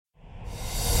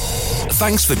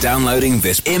Thanks for downloading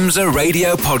this IMSA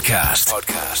Radio podcast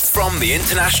from the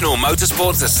International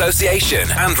Motorsports Association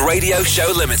and Radio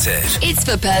Show Limited. It's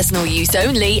for personal use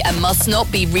only and must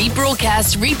not be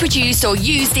rebroadcast, reproduced or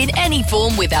used in any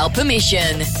form without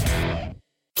permission.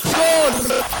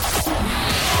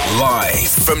 Live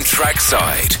from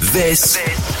trackside, this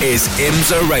is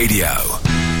IMSA Radio.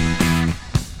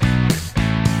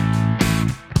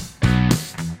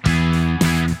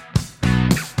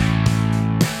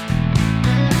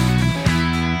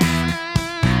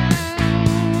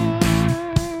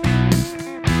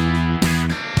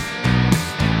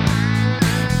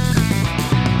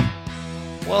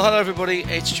 Well, hello everybody,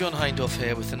 it's John Hindhoff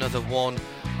here with another one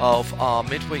of our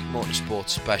midweek motorsport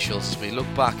specials as we look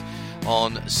back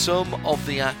on some of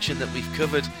the action that we've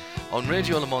covered on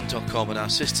RadioLeMans.com and our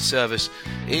sister service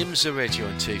IMSA Radio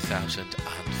in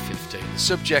 2015. The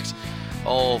subject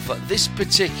of this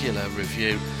particular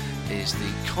review is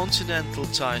the Continental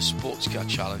Tyre Sports Car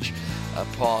Challenge, a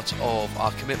part of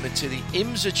our commitment to the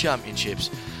IMSA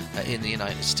Championships in the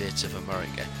United States of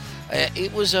America.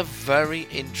 It was a very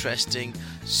interesting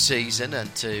season,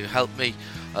 and to help me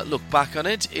look back on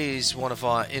it is one of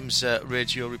our IMSA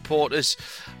radio reporters,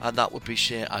 and that would be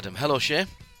Shea Adam. Hello, Shea.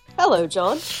 Hello,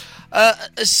 John.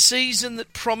 A season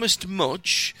that promised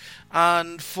much,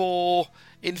 and for,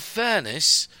 in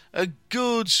fairness, a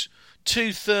good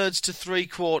 2/3 to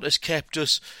 3/4 kept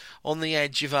us on the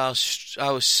edge of our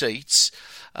seats.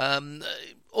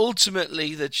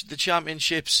 Ultimately, the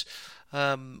championships,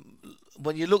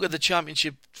 when you look at the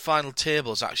championship final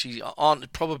tables, actually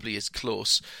aren't probably as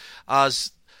close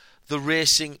as the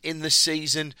racing in the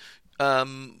season,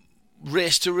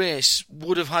 race to race,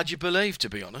 would have had you believe, to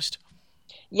be honest.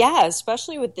 Yeah,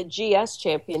 especially with the GS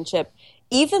Championship.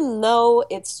 Even though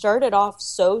it started off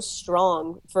so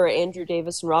strong for Andrew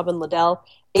Davis and Robin Liddell,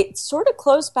 it sort of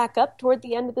closed back up toward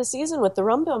the end of the season with the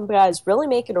Rum-Dum guys really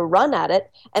making a run at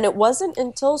it. And it wasn't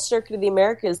until Circuit of the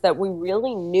Americas that we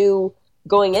really knew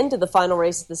going into the final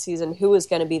race of the season who was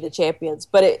going to be the champions.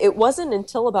 But it wasn't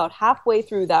until about halfway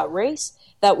through that race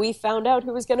that we found out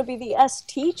who was going to be the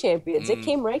ST champions. It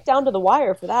came right down to the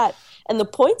wire for that. And the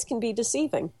points can be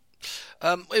deceiving.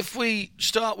 If we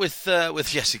start with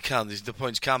yes, it can. The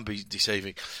points can be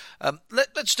deceiving.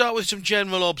 Let's start with some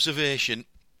general observation.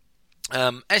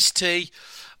 ST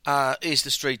is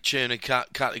the street tuner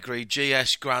category,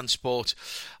 GS Grand Sport,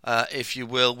 if you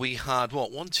will. We had,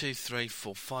 1, 2, 3,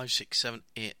 4, 5, 6, 7,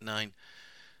 8, 9,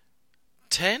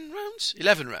 10 rounds?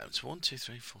 11 rounds. 1, 2,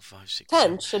 3, 4, 5, 6, 10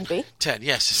 7. should be. 10,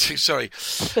 yes. Sorry.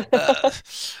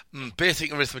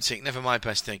 Basic arithmetic, never my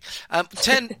best thing.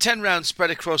 10 rounds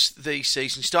spread across the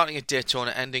season, starting at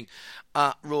Daytona, ending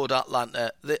at Road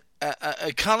Atlanta.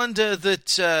 A calendar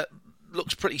that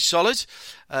looks pretty solid.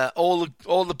 All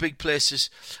the big places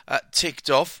ticked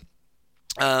off.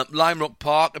 Lime Rock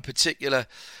Park, a particular,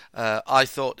 I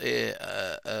thought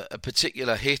a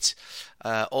particular hit.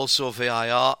 Also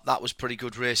VIR, that was pretty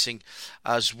good racing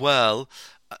as well.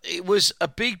 It was a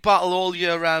big battle all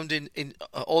year round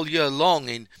all year long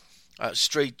in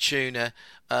street tuner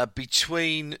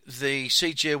between the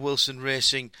CJ Wilson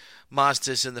Racing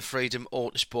Mazdas and the Freedom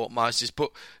Autosport Mazdas.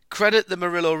 But credit the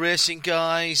Murillo Racing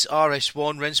guys,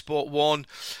 RS1, Rennsport 1,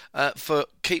 for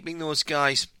keeping those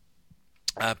guys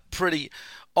pretty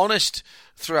honest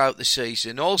throughout the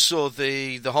season. Also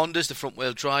the Hondas, the front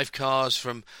wheel drive cars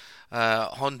from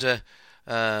Honda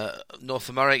North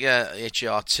America,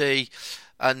 HRT,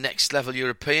 and Next Level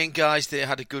European guys, they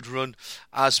had a good run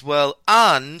as well.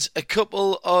 And a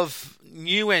couple of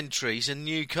new entries and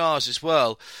new cars as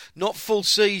well. Not full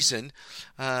season,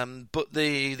 but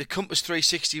the Compass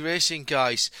 360 Racing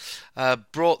guys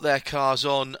brought their cars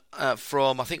on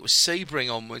from, I think it was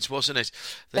Sebring onwards, wasn't it?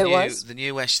 The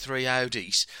new S3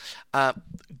 Audis.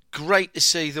 Great to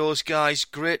see those guys.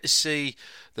 Great to see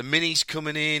the Minis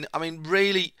coming in. I mean,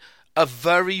 really a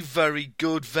very, very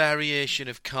good variation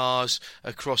of cars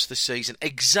across the season.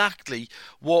 Exactly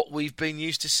what we've been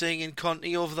used to seeing in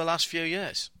Conti over the last few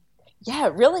years. Yeah,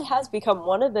 it really has become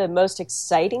one of the most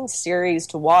exciting series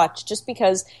to watch just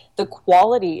because the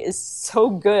quality is so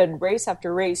good race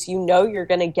after race. You know you're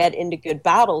going to get into good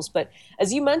battles. But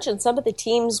as you mentioned, some of the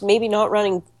teams maybe not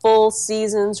running full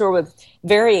seasons or with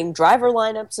varying driver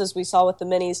lineups, as we saw with the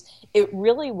Minis, it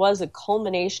really was a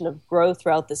culmination of growth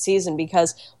throughout the season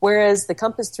because whereas the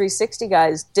Compass 360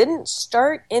 guys didn't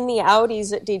start in the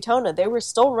Audis at Daytona, they were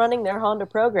still running their Honda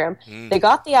program. They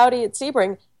got the Audi at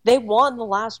Sebring. They won the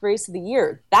last race of the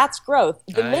year. That's growth.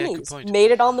 The Minis made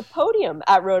it on the podium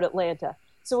at Road Atlanta.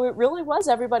 So it really was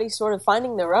everybody sort of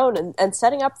finding their own and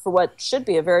setting up for what should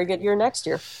be a very good year next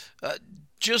year.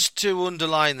 just to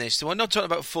underline this, we're not talking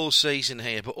about full season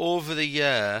here, but over the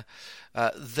year,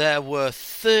 there were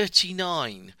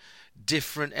 39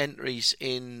 different entries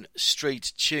in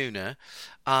Street Tuner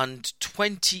and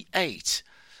 28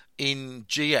 in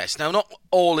GS. Now, not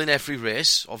all in every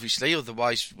race, obviously,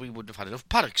 otherwise we wouldn't have had enough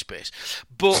paddock space.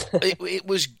 But it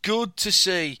was good to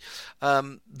see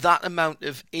that amount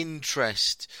of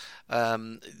interest.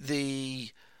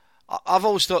 I've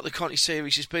always thought the Conti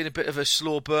series has been a bit of a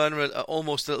slow burner,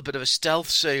 almost a little bit of a stealth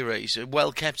series, a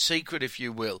well-kept secret, if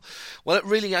you will. Well, it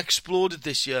really exploded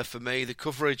this year for me. The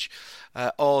coverage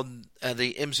on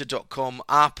the IMSA.com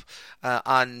app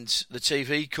and the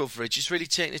TV coverage has really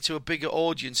taken it to a bigger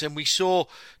audience, and we saw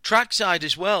trackside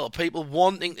as well, people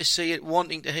wanting to see it,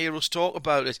 wanting to hear us talk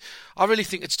about it. I really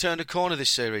think it's turned a corner, this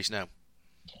series now.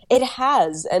 It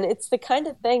has, and it's the kind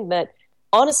of thing that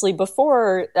honestly,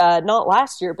 before, not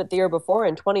last year, but the year before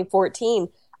in 2014,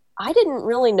 I didn't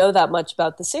really know that much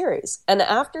about the series. And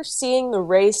after seeing the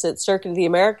race at Circuit of the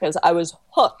Americas, I was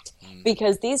hooked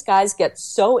because these guys get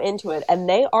so into it, and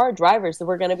they are drivers that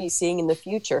we're going to be seeing in the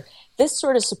future. This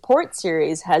sort of support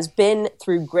series has been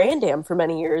through Grand Am for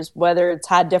many years, whether it's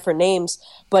had different names,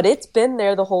 but it's been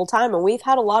there the whole time. And we've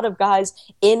had a lot of guys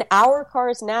in our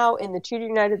cars now in the Tudor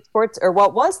United Sports, or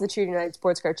what was the Tudor United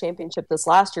Sports Car Championship this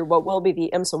last year, what will be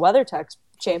the IMSA WeatherTech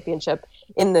Championship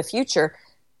in the future.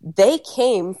 They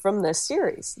came from this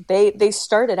series. They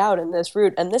started out in this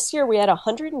route. And this year we had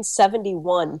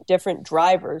 171 different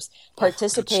drivers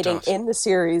participating in the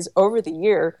series over the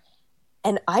year.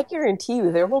 And I guarantee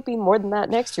you there will be more than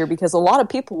that next year because a lot of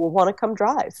people will want to come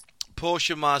drive.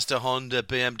 Porsche, Mazda, Honda,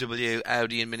 BMW,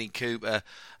 Audi and Mini Cooper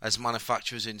as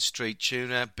manufacturers in Street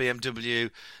Tuner. BMW,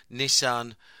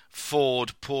 Nissan,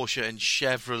 Ford, Porsche and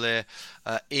Chevrolet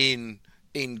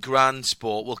in Grand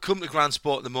Sport. We'll come to Grand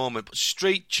Sport at the moment, but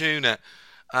Street Tuner,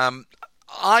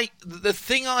 the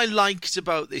thing I liked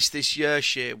about this year,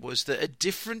 Shea, was that at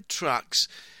different tracks,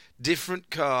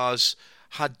 different cars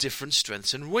had different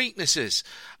strengths and weaknesses.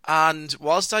 And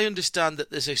whilst I understand that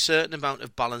there's a certain amount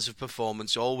of balance of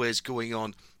performance always going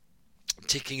on,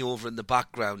 ticking over in the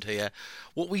background here,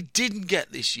 what we didn't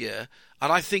get this year,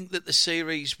 and I think that the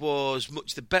series was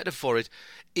much the better for it,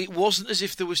 it wasn't as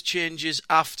if there was changes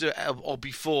after or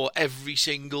before every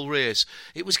single race.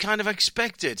 It was kind of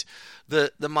expected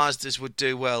that the Mazdas would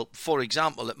do well. For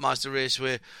example, at Mazda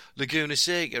Raceway Laguna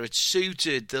Seca, it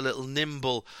suited the little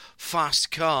nimble,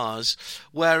 fast cars,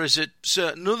 whereas at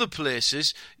certain other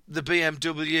places, the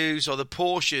BMWs or the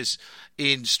Porsches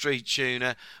in Street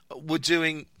Tuner were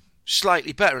doing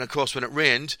slightly better. And of course, when it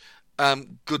rained,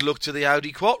 good luck to the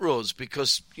Audi Quattros,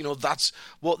 because that's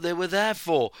what they were there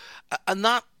for. And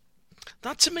that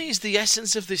to me is the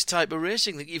essence of this type of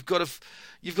racing. That you've got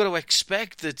to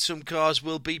expect that some cars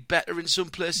will be better in some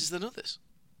places than others.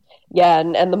 Yeah,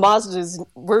 and the Mazdas,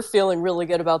 we're feeling really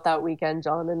good about that weekend,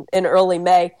 John. In early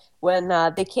May, when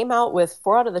they came out with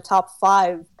 4 out of the top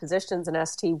 5 positions in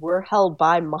ST were held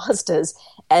by Mazdas,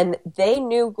 and they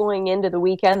knew going into the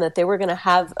weekend that they were going to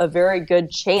have a very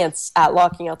good chance at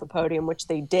locking out the podium, which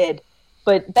they did.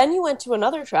 But then you went to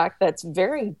another track that's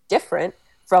very different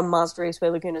from Mazda Raceway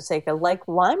Laguna Seca, like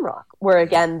Lime Rock, where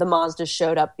again the Mazda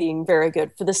showed up being very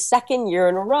good for the second year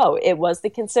in a row. It was the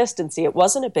consistency. It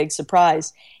wasn't a big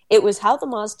surprise. It was how the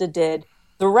Mazda did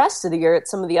the rest of the year at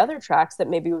some of the other tracks that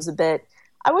maybe was a bit,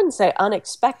 I wouldn't say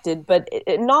unexpected, but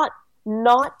not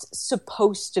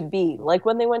supposed to be. Like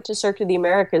when they went to Circuit of the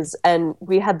Americas and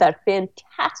we had that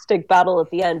fantastic battle at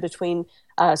the end between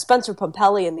Spencer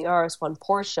Pompelli and the RS1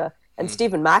 Porsche and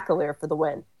Stephen McAleer for the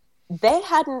win. They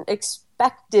hadn't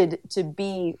expected to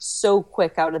be so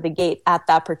quick out of the gate at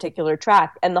that particular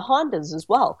track, and the Hondas as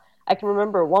well. I can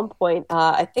remember at one point,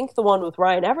 I think the one with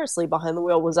Ryan Eversley behind the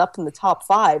wheel was up in the top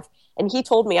 5, and he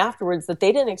told me afterwards that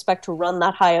they didn't expect to run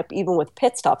that high up even with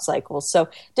pit stop cycles. So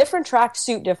different tracks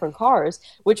suit different cars,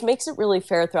 which makes it really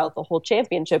fair throughout the whole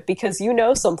championship, because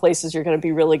some places you're going to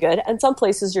be really good, and some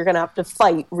places you're going to have to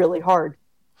fight really hard.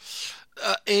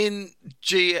 In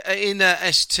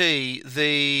ST,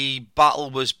 the battle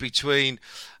was between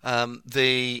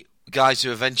the guys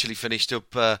who eventually finished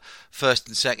up first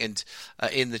and second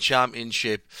in the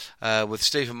championship, with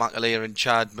Stephen McAleer and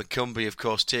Chad McCumbee, of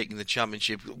course, taking the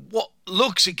championship. What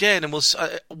looks again, and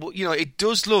it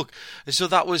does look as though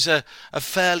that was a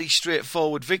fairly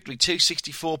straightforward victory.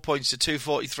 264 points to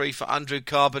 243 for Andrew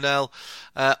Carbonell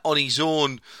on his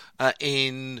own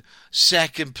in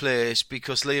second place,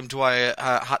 because Liam Dwyer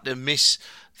had to miss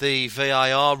the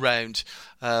VIR round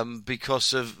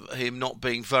because of him not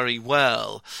being very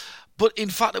well. But in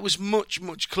fact, it was much,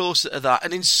 much closer to that.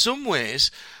 And in some ways,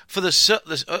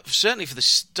 certainly for the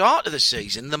start of the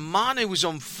season, the man who was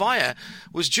on fire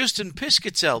was Justin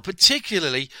Piscatell,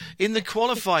 particularly in the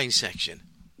qualifying section.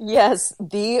 Yes,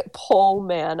 the pole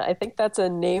man. I think that's a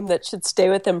name that should stay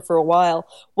with him for a while.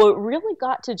 What really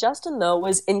got to Justin, though,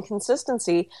 was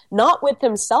inconsistency, not with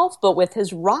himself, but with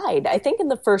his ride. I think in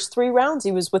the first 3 rounds,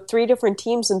 he was with 3 different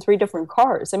teams and 3 different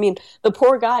cars. I mean, the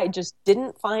poor guy just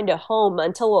didn't find a home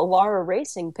until Alara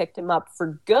Racing picked him up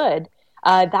for good.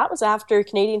 That was after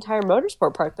Canadian Tire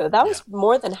Motorsport Park, though. That was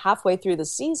more than halfway through the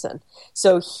season.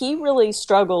 So he really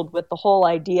struggled with the whole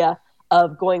idea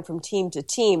of going from team to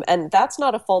team, and that's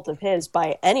not a fault of his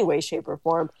by any way, shape, or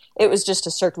form. It was just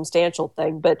a circumstantial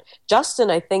thing. But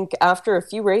Justin, I think, after a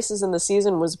few races in the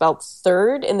season, was about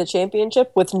 3rd in the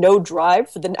championship with no drive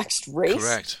for the next race.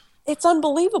 Correct. It's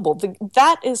unbelievable.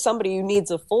 That is somebody who needs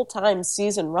a full-time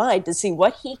season ride to see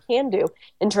what he can do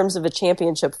in terms of a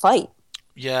championship fight.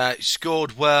 Yeah, he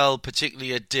scored well,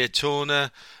 particularly at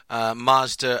Daytona,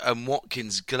 Mazda and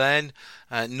Watkins Glen.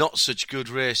 Not such good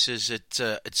races at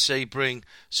Sebring.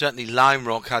 Certainly Lime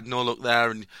Rock had no luck there,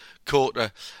 and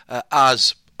Cota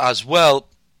as well.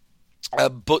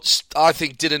 But I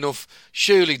think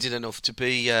surely did enough to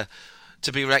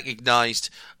be recognised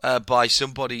by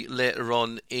somebody later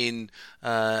on in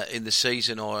the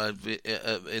season, or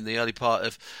in the early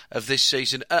part of this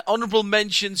season. Honourable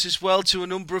mentions as well to a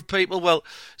number of people. Well,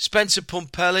 Spencer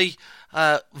Pumpelly,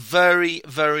 very,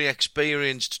 very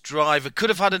experienced driver. Could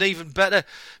have had an even better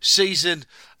season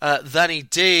than he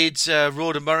did.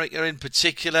 Road America in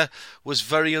particular was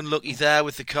very unlucky there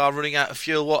with the car running out of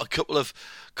fuel. What, a couple of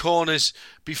corners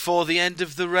before the end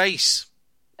of the race.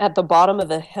 At the bottom of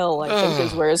the hill, I think,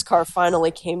 is where his car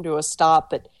finally came to a stop.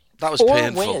 But that was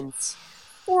painful.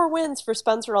 4 wins for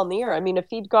Spencer on the year. I mean, if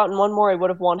he'd gotten one more, he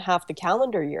would have won half the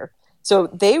calendar year. So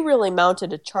they really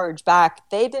mounted a charge back.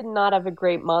 They did not have a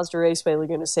great Mazda Raceway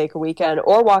Laguna Seca weekend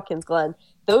or Watkins Glen.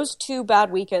 Those 2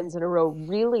 bad weekends in a row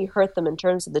really hurt them in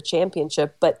terms of the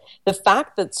championship. But the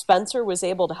fact that Spencer was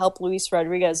able to help Luis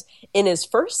Rodriguez in his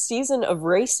first season of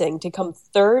racing to come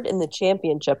 3rd in the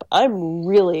championship, I'm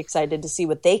really excited to see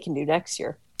what they can do next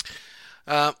year.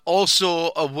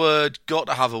 Also, got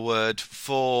to have a word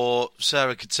for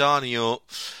Sarah Cattaneo,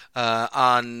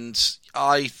 and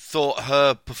I thought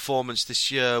her performance this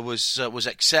year was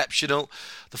exceptional.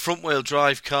 The front-wheel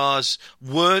drive cars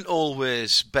weren't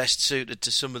always best suited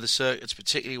to some of the circuits,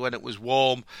 particularly when it was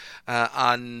warm,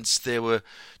 and they were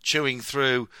chewing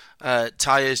through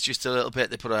tyres just a little bit.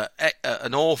 They put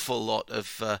an awful lot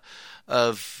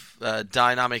of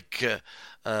dynamic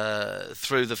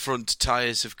through the front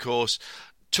tyres, of course.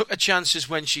 Took her chances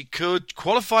when she could,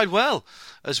 qualified well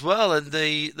as well, and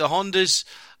the Hondas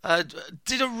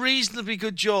did a reasonably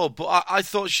good job, but I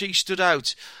thought she stood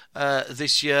out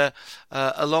this year,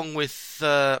 along with...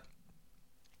 who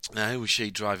was she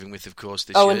driving with, of course,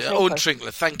 this year? Owen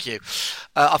Trinkler, thank you.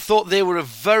 I thought they were a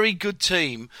very good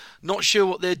team. Not sure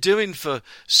what they're doing for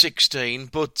 16,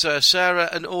 but Sarah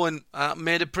and Owen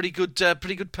made a pretty good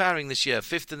pairing this year,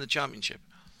 5th in the championship.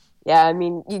 Yeah, I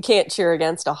mean, you can't cheer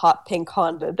against a hot pink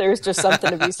Honda. There's just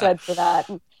something to be said for that.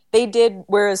 They did,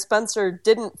 whereas Spencer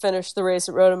didn't finish the race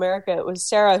at Road America, it was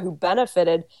Sarah who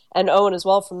benefited, and Owen as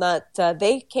well from that.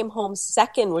 They came home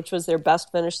 2nd, which was their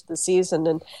best finish of the season,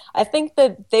 and I think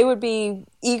that they would be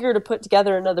eager to put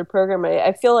together another program.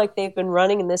 I feel like they've been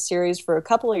running in this series for a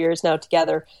couple of years now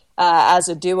together as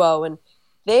a duo, and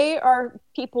they are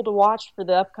people to watch for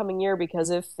the upcoming year, because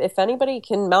if anybody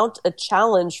can mount a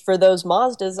challenge for those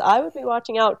Mazdas, I would be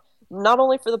watching out not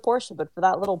only for the Porsche, but for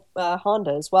that little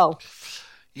Honda as well.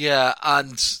 Yeah,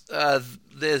 and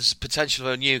there's potential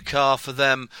for a new car for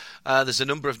them. There's a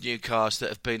number of new cars that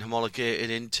have been homologated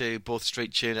into both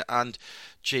Street Tuner and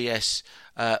GS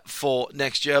for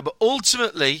next year. But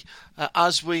ultimately,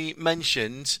 as we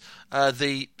mentioned,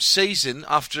 the season,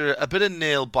 after a bit of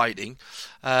nail biting,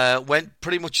 went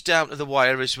pretty much down to the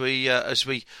wire, as we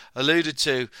alluded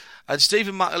to. And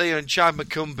Stephen McAleer and Chad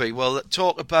McCumbee, well,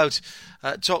 talk about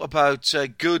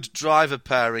good driver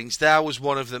pairings. There was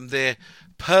one of them. They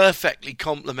perfectly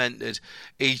complemented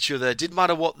each other. It didn't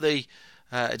matter it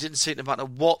didn't seem to matter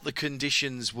what the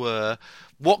conditions were.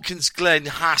 Watkins Glen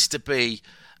has to be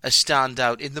a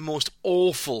standout in the most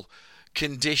awful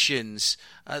conditions.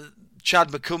 Chad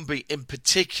McCumbee in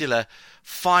particular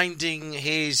finding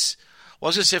his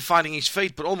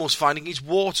feet, but almost finding his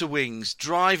water wings,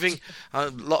 driving,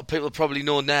 a lot of people probably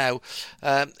know now,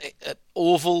 a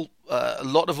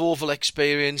lot of oval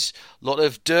experience, a lot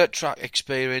of dirt track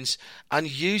experience,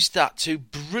 and used that to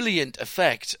brilliant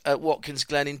effect at Watkins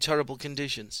Glen in terrible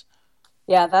conditions.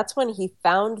 Yeah, that's when he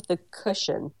found the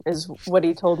cushion, is what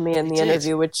he told me in the did.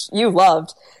 interview, which you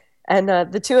loved. And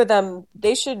the two of them,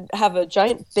 they should have a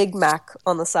giant Big Mac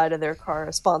on the side of their car,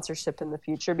 a sponsorship in the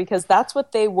future, because that's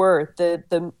what they were.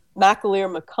 The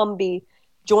McAleer-McCumbee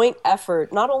joint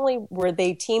effort. Not only were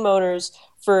they team owners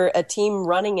for a team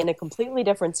running in a completely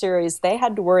different series, they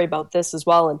had to worry about this as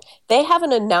well. And they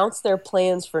haven't announced their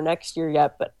plans for next year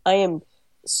yet, but I am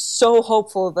so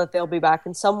hopeful that they'll be back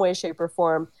in some way, shape, or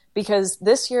form, because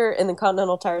this year in the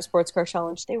Continental Tire Sports Car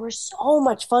Challenge, they were so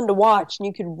much fun to watch, and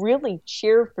you could really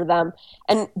cheer for them.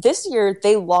 And this year,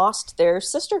 they lost their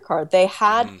sister car. They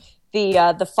had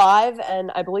the 5,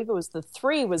 and I believe it was the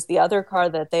 3 was the other car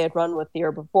that they had run with the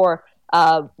year before,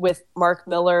 with Mark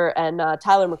Miller and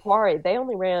Tyler McQuarrie. They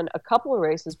only ran a couple of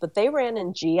races, but they ran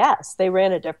in GS. They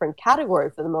ran a different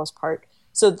category for the most part.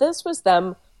 So this was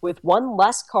them with one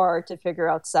less car to figure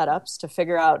out setups, to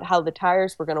figure out how the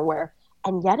tires were going to wear,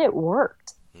 and yet it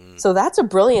worked. So that's a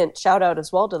brilliant shout out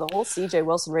as well to the whole CJ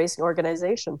Wilson Racing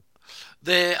organization.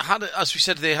 They had, as we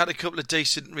said, they had a couple of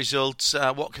decent results.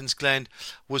 Watkins Glen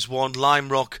was one, Lime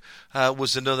Rock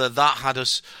was another. That had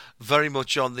us very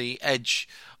much on the edge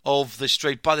of the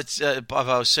street of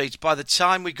our seats. By the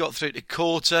time we got through to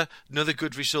quarter, another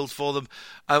good result for them.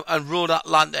 And Road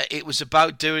Atlanta, it was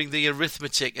about doing the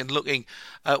arithmetic and looking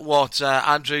at what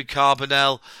Andrew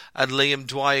Carbonell and Liam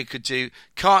Dwyer could do.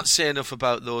 Can't say enough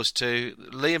about those two.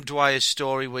 Liam Dwyer's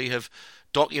story we have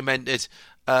documented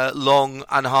long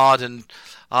and hard, and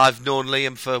I've known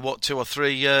Liam for 2 or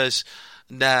 3 years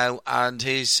now, and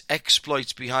his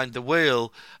exploits behind the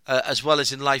wheel, as well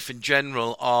as in life in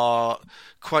general, are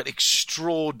quite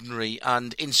extraordinary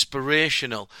and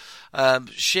inspirational.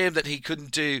 Shame that he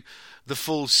couldn't do the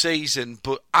full season,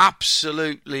 but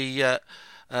absolutely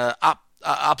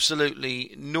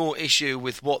no issue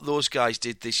with what those guys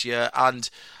did this year. And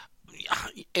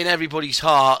in everybody's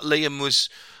heart, Liam was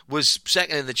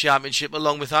second in the championship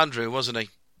along with Andrew, wasn't he?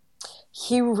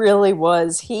 He really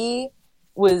was. He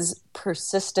was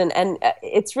persistent, and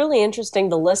it's really interesting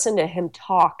to listen to him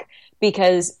talk,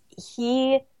 because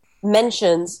he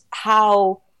mentions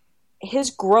how his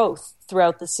growth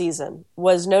throughout the season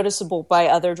was noticeable by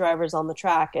other drivers on the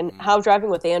track, and how driving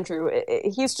with Andrew,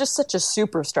 he's just such a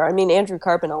superstar. I mean, Andrew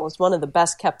Carbonell was one of the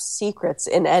best kept secrets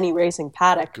in any racing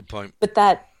paddock. Good point. But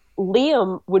that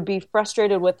Liam would be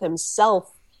frustrated with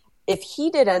himself if he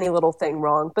did any little thing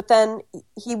wrong, but then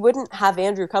he wouldn't have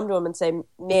Andrew come to him and say,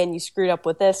 man, you screwed up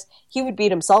with this. He would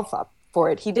beat himself up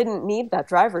for it. He didn't need that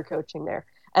driver coaching there.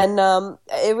 And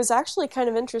it was actually kind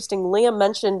of interesting. Liam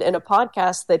mentioned in a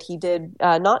podcast that he did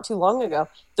not too long ago,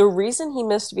 the reason he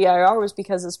missed VIR was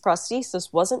because his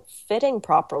prosthesis wasn't fitting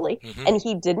properly, and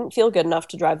he didn't feel good enough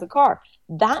to drive the car.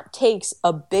 That takes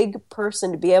a big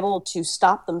person to be able to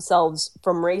stop themselves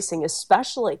from racing,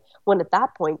 especially when at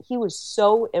that point he was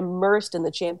so immersed in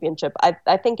the championship.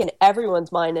 I think in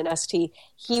everyone's mind in ST,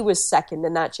 he was second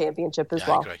in that championship as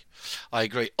well. I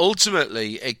agree.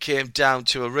 Ultimately, it came down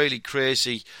to a really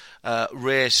crazy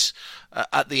race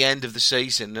at the end of the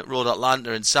season at Road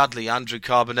Atlanta, and sadly Andrew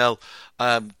Carbonell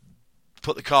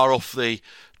put the car off the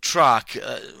track.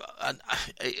 And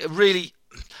a really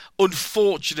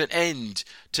unfortunate end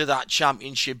to that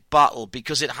championship battle,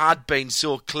 because it had been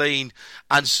so clean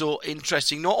and so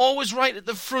interesting. Not always right at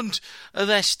the front of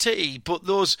ST, but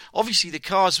those, obviously the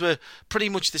cars were pretty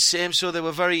much the same, so they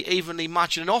were very evenly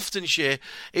matched, and often, Shay,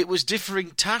 it was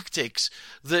differing tactics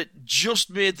that just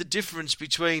made the difference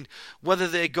between whether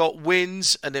they got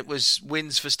wins, and it was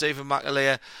wins for Stephen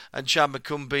McAleer and Chad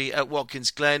McCumbee at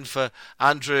Watkins Glen, for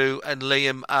Andrew and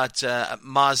Liam at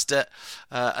Mazda,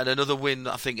 and another win,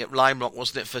 I think, at Lime Rock,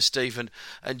 wasn't it, for Stephen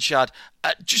and Chad.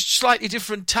 Just slightly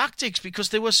different tactics because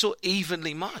they were so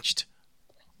evenly matched.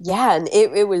 Yeah, and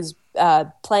it was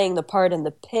playing the part in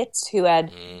the pits, who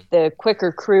had the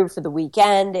quicker crew for the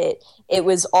weekend. It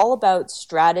was all about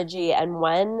strategy, and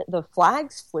when the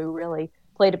flags flew, really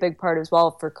played a big part as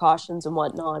well for cautions and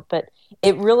whatnot. But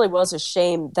it really was a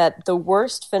shame that the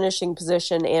worst finishing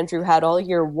position Andrew had all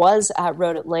year was at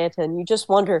Road Atlanta, and you just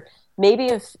wonder,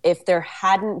 maybe if there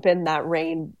hadn't been that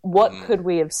rain, what could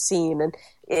we have seen? And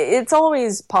it's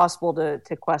always possible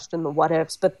to question the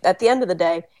what-ifs, but at the end of the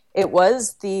day, it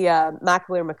was the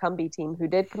McAleer-McCumbee team who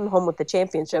did come home with the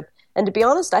championship. And to be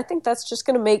honest, I think that's just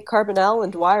going to make Carbonell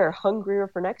and Dwyer hungrier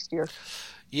for next year.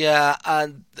 Yeah,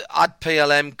 and at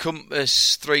PLM,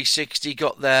 Compass 360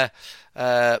 got their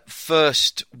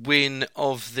first win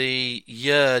of the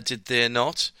year, did they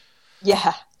not?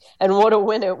 Yeah, and what a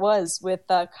win it was, with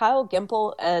Kyle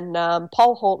Gimple and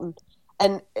Paul Holton.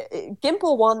 And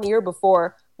Gimple won the year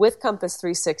before with Compass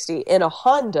 360 in a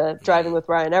Honda driving with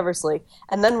Ryan Eversley.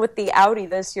 And then with the Audi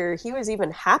this year, he was even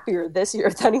happier this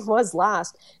year than he was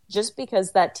last, just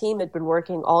because that team had been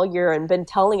working all year and been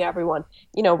telling everyone,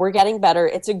 we're getting better.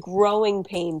 It's a growing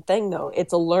pain thing, though.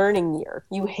 It's a learning year.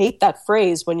 You hate that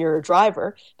phrase when you're a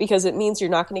driver because it means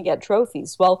you're not going to get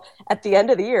trophies. Well, at the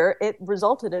end of the year, it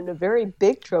resulted in a very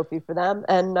big trophy for them.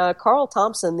 And Carl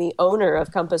Thompson, the owner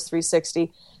of Compass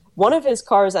 360, one of his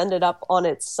cars ended up on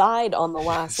its side on the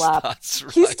last lap. That's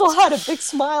right. He still had a big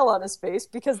smile on his face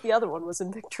because the other one was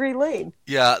in victory lane.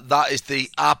 Yeah, that is the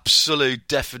absolute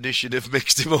definition of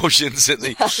mixed emotions at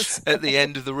the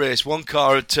end of the race. One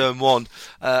car at turn one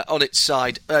on its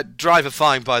side. Driver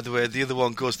fine, by the way. The other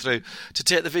one goes through to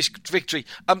take the victory.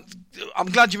 I'm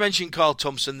glad you mentioned Carl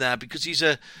Thompson there because he's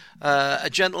a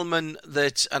gentleman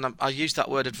that, and I use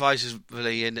that word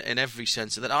advisedly in every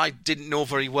sense, that I didn't know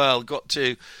very well. Got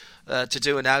to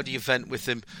do an Audi event with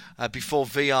him before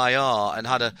VIR and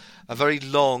had a very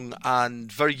long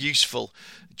and very useful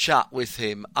chat with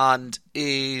him, and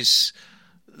is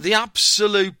the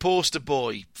absolute poster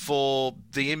boy for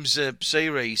the IMSA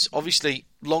series. Obviously,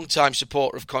 long-time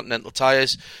supporter of Continental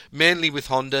tyres, mainly with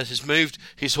Honda, has moved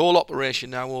his whole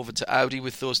operation now over to Audi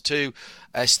with those two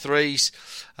S3s,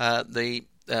 the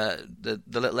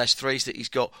little S3s that he's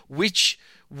got, which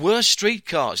were street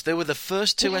cars. They were the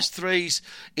first two S3s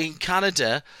in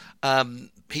Canada.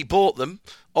 He bought them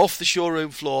off the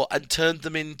showroom floor and turned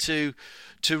them into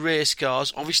race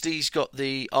cars. Obviously, he's got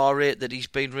the R8 that he's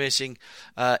been racing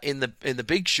in the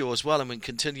big show as well, and will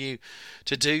continue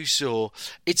to do so.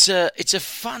 It's a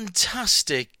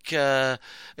fantastic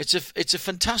it's a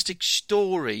fantastic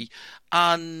story,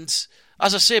 and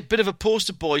as I say, a bit of a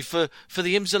poster boy for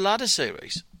the IMSA Ladder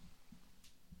Series.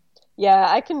 Yeah,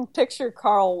 I can picture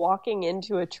Carl walking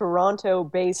into a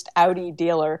Toronto-based Audi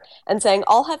dealer and saying,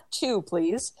 "I'll have two,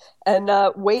 please," and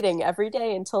waiting every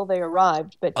day until they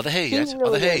arrived. But are they here yet?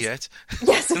 Really yet?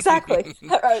 Yes, exactly.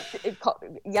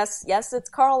 Yes, it's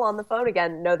Carl on the phone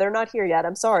again. No, they're not here yet.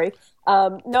 I'm sorry.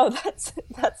 No, that's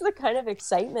the kind of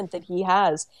excitement that he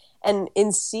has, and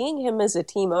in seeing him as a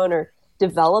team owner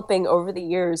developing over the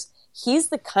years, he's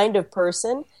the kind of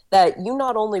person that you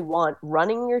not only want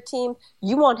running your team,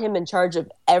 you want him in charge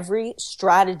of every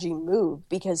strategy move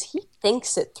because he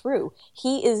thinks it through.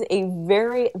 He is a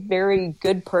very, very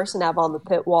good person to have on the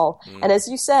pit wall. And as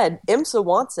you said, IMSA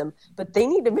wants him, but they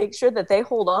need to make sure that they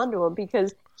hold on to him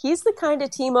because he's the kind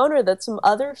of team owner that some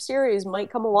other series might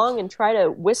come along and try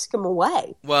to whisk him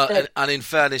away. Well, and in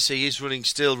fairness, he is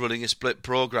still running a split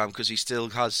program because he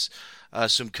still has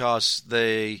some cars.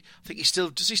 Does he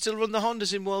still run the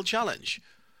Hondas in World Challenge?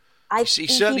 He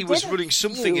certainly was running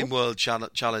something in World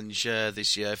Challenge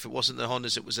this year. If it wasn't the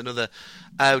Hondas, it was another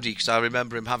Audi, because I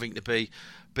remember him having to be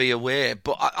away.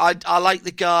 But I like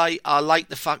the guy. I like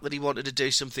the fact that he wanted to do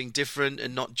something different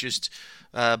and not just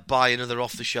buy another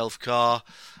off-the-shelf car.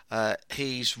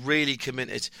 He's really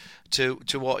committed to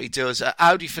what he does.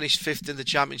 Audi finished 5th in the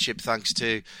championship thanks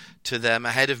to them,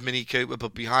 ahead of Mini Cooper,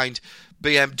 but behind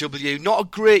BMW. Not a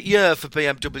great year for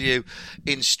BMW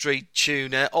in street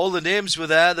tuner. All the names were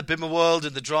there, the Bimmer World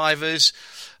and the drivers,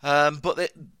 but they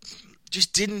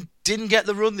just didn't get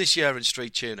the run this year in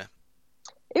street tuner.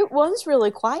 It was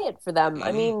really quiet for them.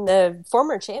 I mean, the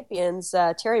former champions,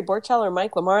 Terry Borchello and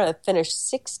Mike Lamara, finished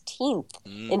 16th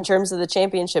in terms of the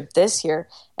championship this year.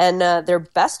 And their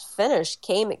best finish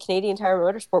came at Canadian Tire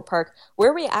Motorsport Park,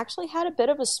 where we actually had a bit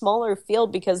of a smaller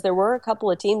field because there were a couple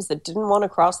of teams that didn't want to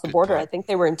cross the border. I think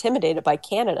they were intimidated by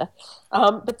Canada.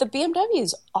 But the BMW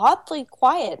is oddly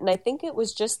quiet, and I think it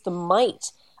was just the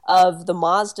might of the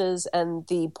Mazdas and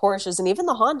the Porsches and even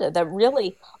the Honda that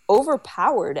really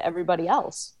overpowered everybody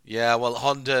else. Yeah, well,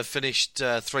 Honda finished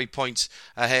 3 points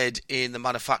ahead in the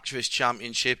Manufacturers'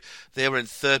 Championship. They were in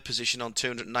third position on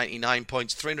 299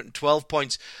 points, 312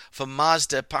 points for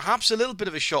Mazda. Perhaps a little bit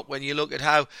of a shock when you look at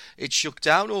how it shook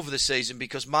down over the season,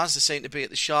 because Mazda seemed to be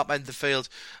at the sharp end of the field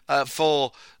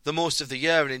for the most of the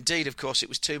year. And indeed, of course, it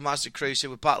was two Mazda crews who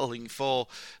were battling for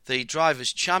the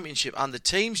Drivers' Championship and the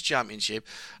Teams' Championship.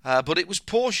 But it was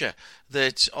Porsche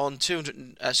that on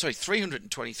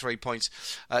 323 points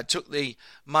took the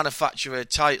manufacturer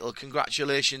title.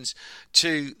 Congratulations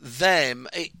to them.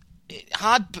 It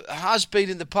has been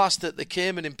in the past that the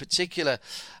Cayman in particular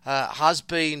has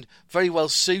been very well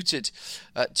suited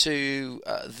to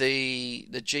the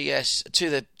GS, to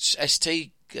the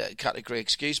ST category,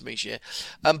 excuse me,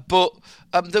 but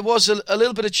there was a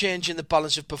little bit of change in the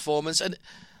balance of performance, and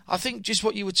I think just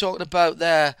what you were talking about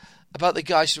there about the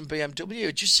guys from BMW,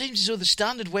 it just seems as though the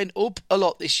standard went up a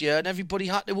lot this year and everybody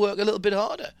had to work a little bit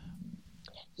harder.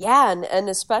 Yeah, and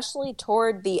especially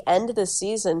toward the end of the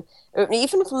season,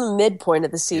 even from the midpoint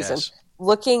of the season, Yes.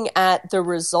 looking at the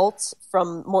results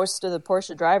from most of the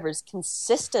Porsche drivers,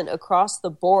 consistent across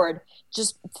the board,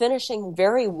 just finishing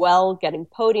very well, getting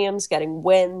podiums, getting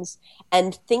wins,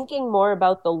 and thinking more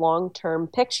about the long-term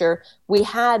picture. We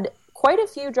had quite a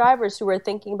few drivers who were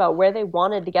thinking about where they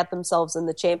wanted to get themselves in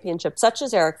the championship, such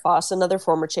as Eric Foss, another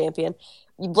former champion,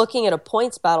 looking at a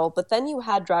points battle. But then you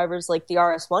had drivers like the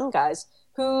RS1 guys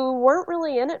who weren't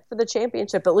really in it for the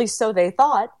championship, at least so they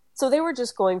thought. So they were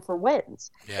just going for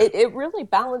wins. Yeah. It really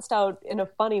balanced out in a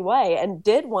funny way and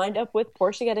did wind up with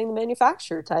Porsche getting the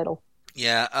manufacturer title.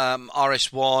 Yeah,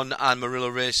 RS1 and Murillo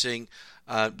Racing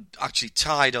actually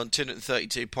tied on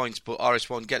 232 points, but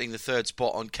RS1 getting the third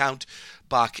spot on count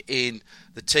back in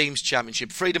the team's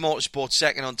championship. Freedom Motorsport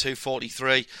second on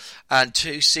 243 and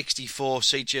 264.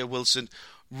 CJ Wilson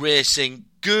Racing,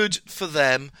 good for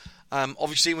them.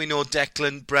 Obviously, we know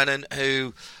Declan Brennan,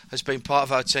 who has been part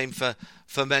of our team for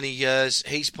many years.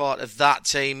 He's part of that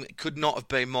team. Could not have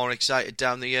been more excited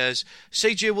down the years.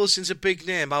 CJ Wilson's a big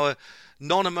name. Our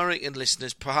non-American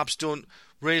listeners perhaps don't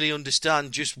really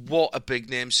understand just what a big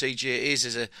name CJ is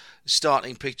as a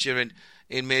starting pitcher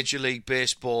in Major League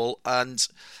Baseball. And,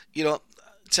 you know,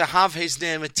 to have his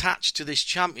name attached to this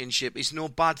championship is no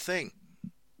bad thing.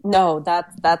 No,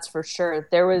 that's for sure.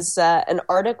 There was an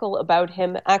article about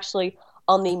him actually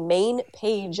on the main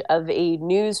page of a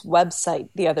news website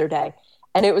the other day,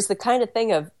 and it was the kind of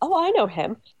thing of, oh, I know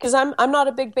him because I'm not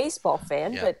a big baseball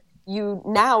fan, Yeah. but you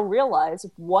now realize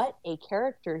what a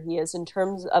character he is in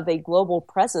terms of a global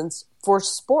presence for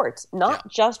sports, not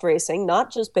just racing,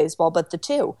 not just baseball, but the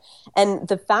two. And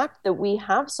the fact that we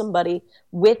have somebody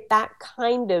with that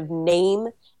kind of name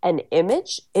and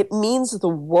image, it means the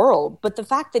world. But the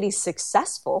fact that he's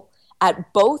successful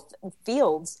at both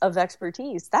fields of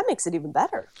expertise, that makes it even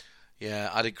better. Yeah,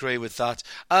 I'd agree with that.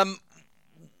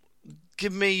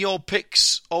 Give me your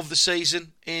picks of the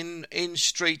season in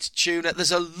Street Tuner.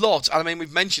 There's a lot. I mean,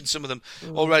 we've mentioned some of them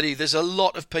already. There's a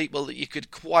lot of people that you could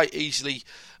quite easily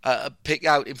pick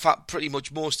out. In fact, pretty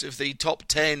much most of the top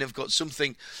 10 have got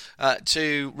something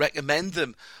to recommend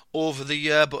them over the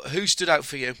year. But who stood out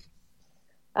for you?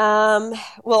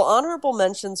 Well, honorable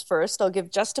mentions first. I'll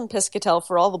give Justin Piscatell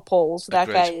for all the poles. That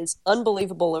Agreed. guy is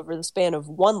unbelievable over the span of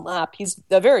one lap. He's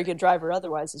a very good driver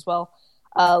otherwise as well.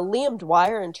 Liam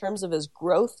Dwyer, in terms of his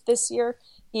growth this year,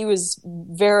 he was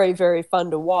very, very fun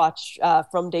to watch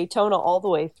from Daytona all the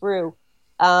way through.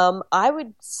 I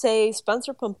would say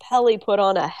Spencer Pumpelly put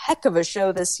on a heck of a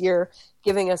show this year,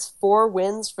 giving us 4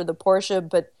 wins for the Porsche,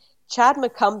 but Chad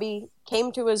McCumbee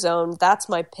came to his own. That's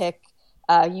my pick.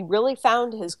 He really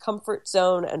found his comfort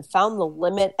zone and found the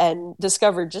limit and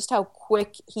discovered just how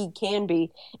quick he can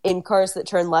be in cars that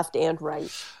turn left and right.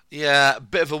 Yeah, a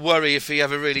bit of a worry if he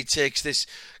ever really takes this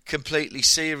completely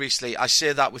seriously. I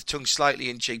say that with tongue slightly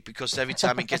in cheek because every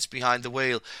time he gets behind the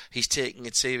wheel, he's taking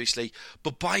it seriously.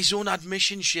 But by his own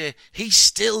admission, Shay, he's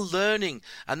still learning,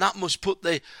 and that must put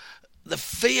the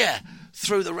fear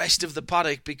through the rest of the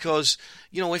paddock because,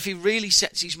 you know, if he really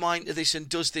sets his mind to this and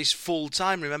does this full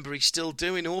time, remember he's still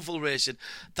doing oval racing,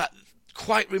 that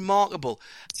quite remarkable.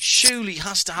 Surely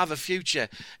has to have a future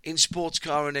in sports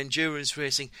car and endurance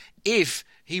racing if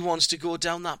he wants to go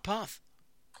down that path.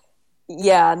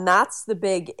 Yeah, and that's the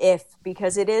big if,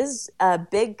 because it is a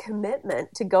big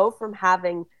commitment to go from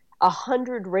having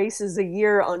 100 races a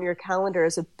year on your calendar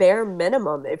as a bare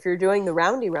minimum if you're doing the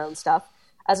roundy round stuff,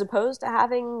 as opposed to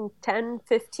having 10,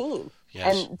 15.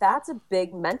 Yes. And that's a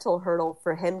big mental hurdle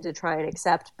for him to try and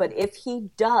accept. But if he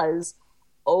does,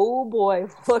 oh boy,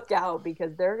 look out,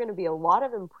 because there are going to be a lot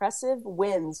of impressive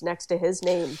wins next to his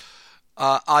name.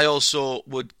 I also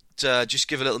would just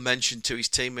give a little mention to his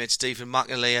teammate Stephen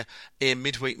McAleer, a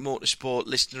Midweek Motorsport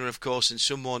listener, of course, and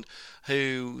someone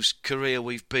whose career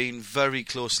we've been very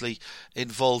closely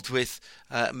involved with,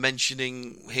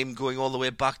 mentioning him going all the way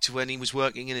back to when he was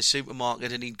working in a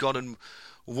supermarket and he'd gone and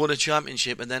won a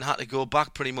championship and then had to go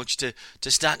back pretty much to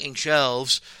stacking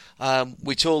shelves.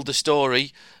 We told the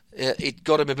story. It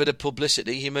got him a bit of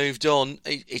publicity. He moved on.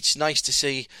 It's nice to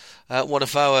see one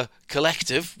of our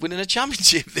collective winning a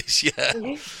championship this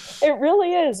year. It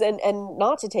really is. And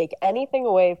not to take anything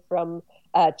away from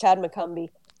Chad McCumbee,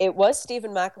 it was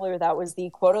Stephen McAleer that was the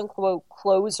quote-unquote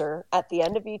closer at the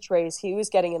end of each race. He was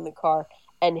getting in the car.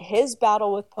 And his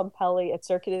battle with Pumpelly at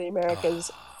Circuit of the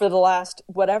Americas for the last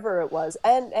whatever it was,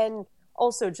 and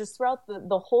also just throughout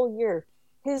the whole year,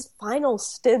 his final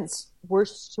stints were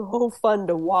so fun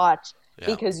to watch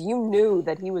because you knew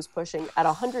that he was pushing at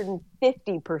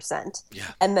 150%,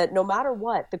 and that no matter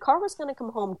what, the car was going to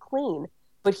come home clean.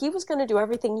 but he was going to do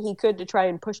everything he could to try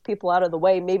and push people out of the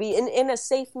way, maybe in a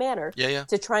safe manner,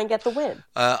 to try and get the win.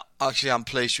 Actually, I'm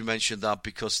pleased you mentioned that,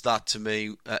 because that, to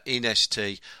me, in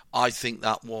ST, I think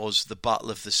that was the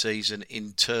battle of the season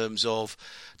in terms of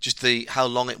just how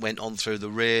long it went on through the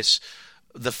race,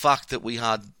 the fact that we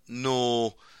had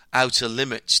no outer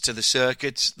limits to the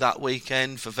circuit that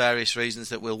weekend for various reasons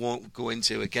that we won't go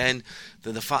into again,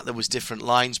 the fact there was different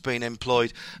lines being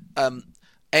employed.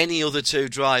 Any other two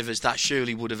drivers, that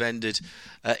surely would have ended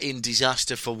in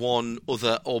disaster for one,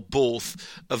 other, or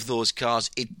both of those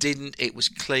cars. It didn't. It was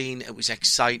clean. It was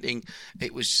exciting.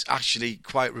 It was actually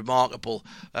quite remarkable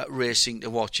racing to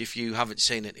watch. If you haven't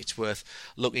seen it, it's worth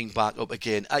looking back up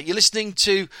again. You're listening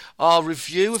to our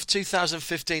review of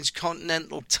 2015's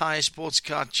Continental Tyre Sports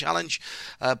Car Challenge,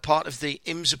 part of the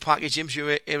IMSA package,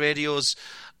 IMSA Radio's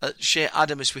Shea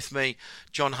Adams with me,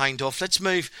 John Hindhaugh. Let's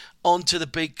move on to the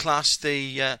big class,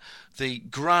 the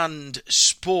Grand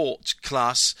Sport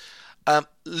class.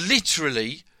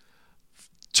 Literally,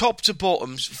 top to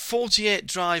bottoms, 48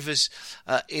 drivers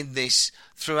in this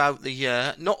throughout the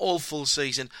year. Not all full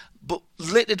season, but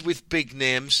littered with big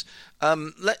names.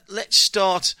 Let's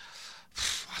start.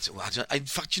 In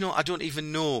fact, I don't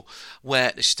even know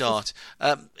where to start.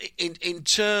 In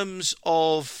terms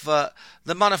of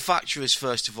the manufacturers,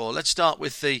 first of all, let's start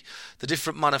with the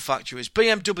different manufacturers.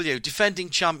 BMW, defending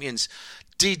champions,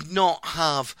 did not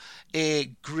have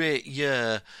a great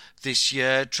year this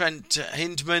year. Trent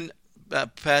Hindman,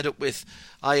 paired up with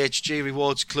IHG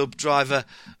Rewards Club driver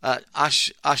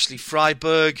Ashley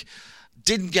Freiberg,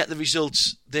 didn't get the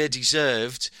results they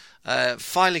deserved.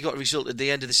 Finally got a result at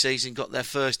the end of the season, got their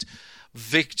first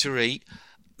victory.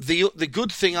 The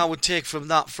good thing I would take from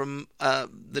that, from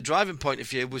the driving point of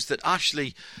view, was that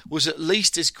Ashley was at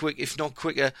least as quick, if not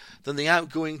quicker, than the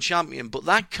outgoing champion. But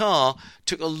that car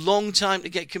took a long time to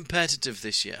get competitive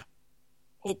this year.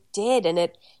 It did, and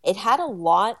it had a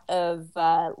lot of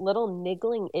little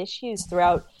niggling issues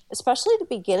throughout, especially the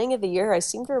beginning of the year. I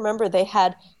seem to remember they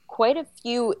had quite a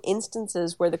few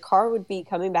instances where the car would be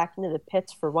coming back into the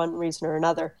pits for one reason or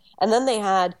another. And then they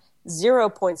had 0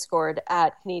 points scored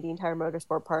at Canadian Tire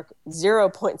Motorsport Park, 0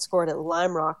 points scored at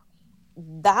Lime Rock.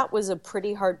 That was a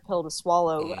pretty hard pill to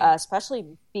swallow, especially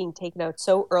being taken out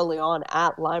so early on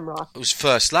at Lime Rock. It was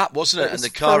first lap, wasn't it? And the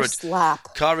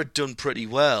car had done pretty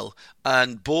well.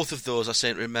 And both of those, I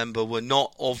seem to remember, were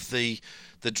not of the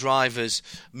drivers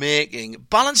making.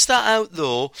 Balance that out,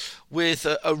 though, with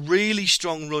a really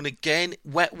strong run again,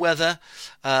 wet weather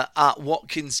at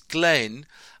Watkins Glen,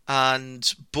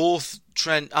 and both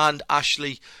Trent and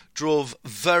Ashley drove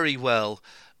very well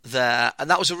there, and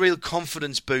that was a real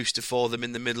confidence booster for them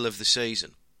in the middle of the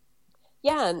season.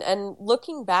 Yeah, and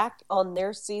looking back on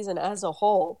their season as a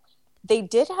whole, they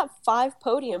did have 5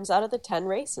 podiums out of the 10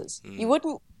 races. You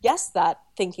wouldn't guess that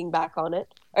thinking back on it.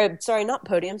 Or, sorry, not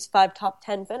podiums, 5 top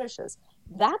 10 finishes.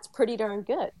 That's pretty darn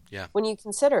good when you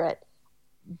consider it.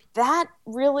 That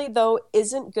really, though,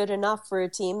 isn't good enough for a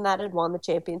team that had won the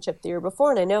championship the year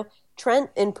before. And I know Trent,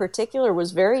 in particular,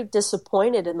 was very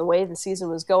disappointed in the way the season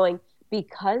was going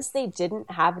because they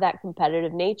didn't have that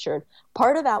competitive nature.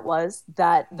 Part of that was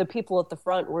that the people at the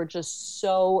front were just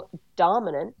so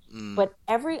dominant, but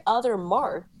every other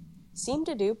mark seemed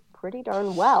to do pretty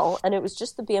darn well, and it was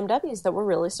just the BMWs that were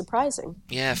really surprising.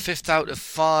 Yeah, 5th out of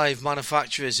 5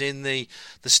 manufacturers in the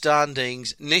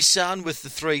standings. Nissan with the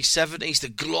 370s, the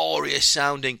glorious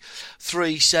sounding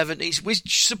 370s,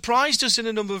 which surprised us in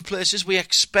a number of places. We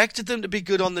expected them to be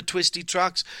good on the twisty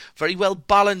tracks, very well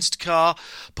balanced car,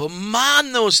 but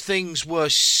man, those things were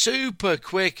super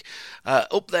quick.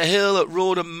 Up the hill at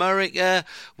Road America,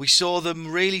 we saw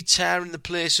them really tearing the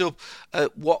place up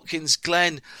at Watkins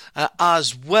Glen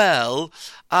as well.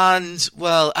 And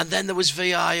then there was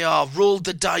VIR, rolled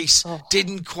the dice,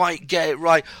 didn't quite get it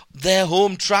right. Their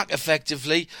home track,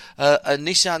 effectively, a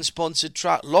Nissan-sponsored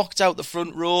track, locked out the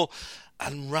front row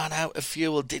and ran out of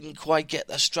fuel, didn't quite get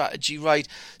their strategy right.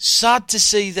 Sad to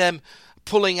see them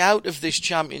pulling out of this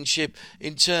championship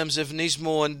in terms of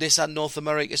Nismo and Nissan North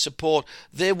America support.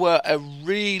 They were a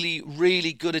really,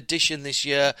 really good addition this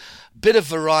year. Bit of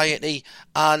variety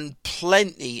and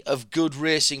plenty of good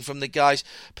racing from the guys,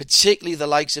 particularly the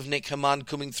likes of Nick Hamann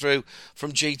coming through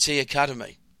from GT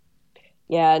Academy.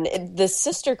 Yeah, and the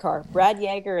sister car, Brad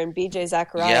Yeager and BJ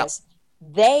Zacharias,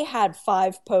 they had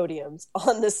 5 podiums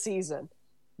on the season.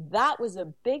 That was a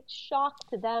big shock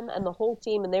to them and the whole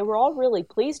team, and they were all really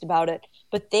pleased about it.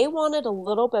 But they wanted a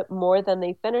little bit more than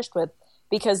they finished with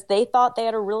because they thought they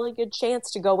had a really good chance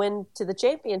to go into the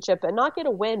championship and not get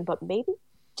a win, but maybe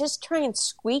just try and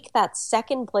squeak that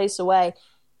second place away.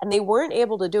 and they weren't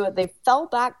able to do it. They fell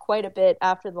back quite a bit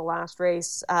after the last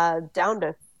race, down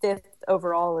to 5th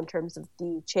overall in terms of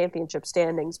the championship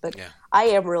standings. But I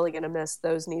am really going to miss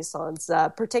those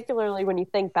Nissans, particularly when you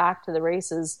think back to the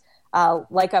races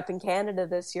like up in Canada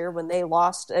this year when they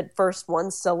lost at first one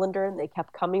cylinder and they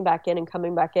kept coming back in and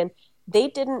coming back in. They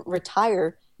didn't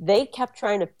retire. They kept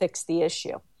trying to fix the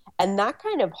issue. And that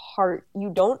kind of heart you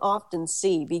don't often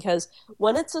see, because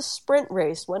when it's a sprint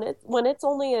race, when it's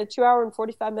only a 2 hour and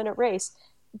 45-minute race,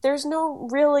 there's no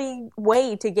really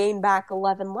way to gain back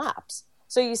 11 laps.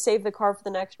 So you save the car for the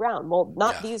next round. Well,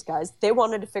 not these guys. They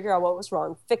wanted to figure out what was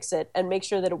wrong, fix it, and make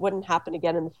sure that it wouldn't happen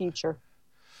again in the future.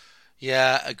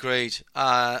 Yeah, agreed.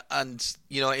 And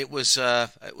it was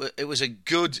a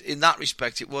good, in that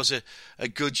respect, it was a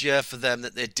good year for them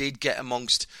that they did get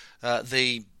amongst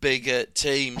the bigger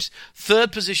teams.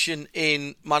 Third position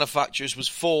in manufacturers was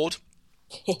Ford.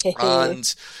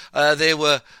 And they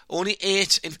were only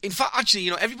 8. In fact,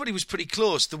 actually, everybody was pretty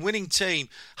close. The winning team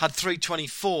had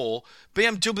 324.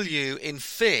 BMW in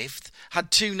 5th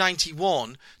had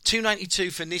 291.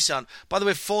 292 for Nissan. By the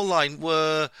way, Four Line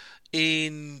were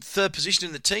in 3rd position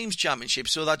in the teams championship.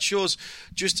 So that shows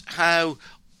just how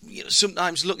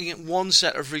sometimes looking at one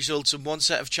set of results and one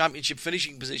set of championship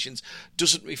finishing positions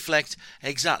doesn't reflect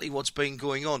exactly what's been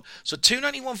going on. So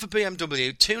 291 for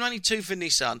BMW, 292 for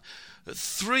Nissan,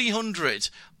 300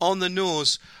 on the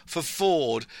nose for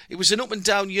Ford. It was an up and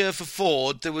down year for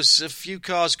Ford. There was a few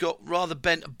cars got rather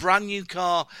bent. A brand new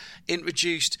car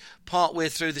introduced partway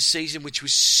through the season, which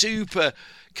was super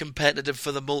competitive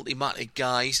for the Multimatic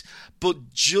guys,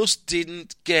 but just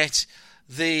didn't get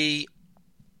the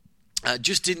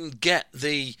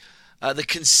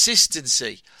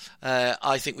consistency.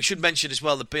 I think we should mention as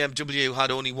well that BMW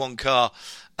had only one car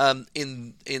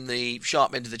in the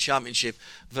sharp end of the championship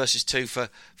versus 2 for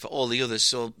all the others.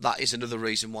 So that is another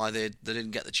reason why they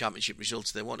didn't get the championship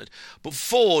results they wanted. But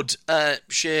Ford,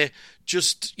 Shea,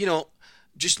 just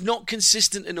not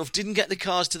consistent enough, didn't get the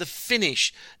cars to the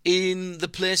finish in the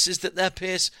places that their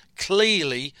pace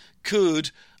clearly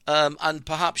could and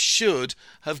perhaps should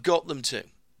have got them to.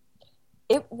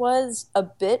 It was a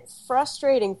bit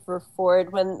frustrating for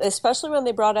Ford, especially when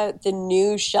they brought out the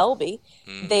new Shelby.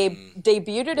 They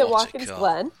debuted it at Watkins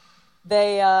Glen.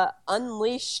 They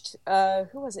unleashed,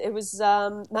 who was it? It was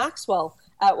Maxwell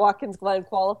at Watkins Glen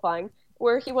qualifying,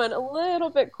 where he went a little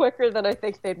bit quicker than I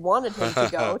think they'd wanted him to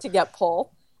go to get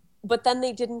pole. But then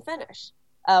they didn't finish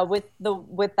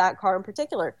with that car in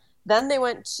particular. Then they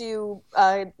went to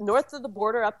north of the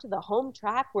border up to the home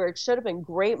track where it should have been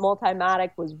great.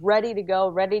 Multimatic was ready to go,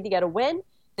 ready to get a win.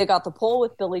 They got the pole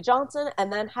with Billy Johnson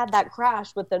and then had that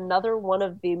crash with another one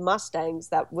of the Mustangs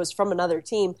that was from another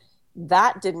team.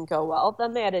 That didn't go well.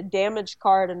 Then they had a damaged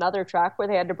car at another track where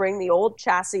they had to bring the old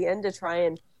chassis in to try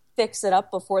and fix it up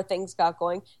before things got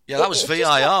going. Yeah, that was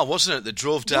VIR, wasn't it? That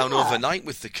drove down overnight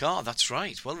with the car. That's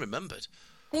right. Well remembered.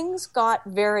 Things got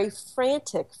very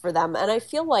frantic for them. And I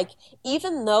feel like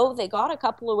even though they got a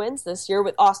couple of wins this year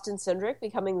with Austin Cindric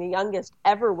becoming the youngest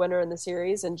ever winner in the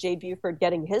series and Jay Buford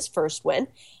getting his first win,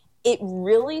 it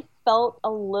really felt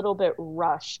a little bit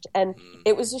rushed. And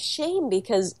it was a shame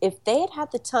because if they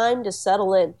had the time to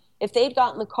settle in, if they'd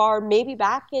gotten the car maybe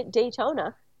back at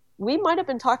Daytona, we might have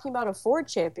been talking about a Ford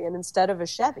champion instead of a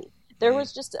Chevy. There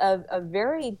was just a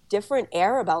very different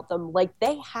air about them. Like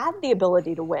they had the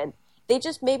ability to win. They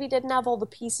just maybe didn't have all the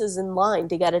pieces in line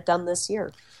to get it done this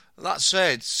year. That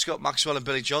said, Scott Maxwell and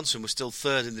Billy Johnson were still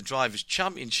 3rd in the Drivers'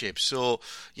 Championship. So,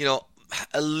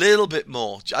 a little bit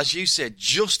more, as you said,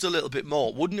 just a little bit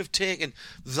more. Wouldn't have taken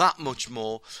that much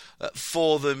more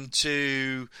for them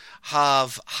to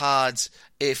have had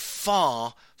a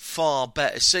far, far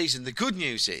better season. The good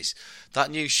news is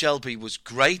that new Shelby was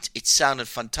great. It sounded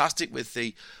fantastic with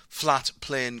the flat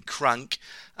plane crank.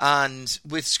 And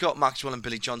with Scott Maxwell and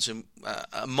Billy Johnson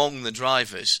among the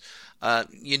drivers,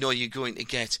 you're going to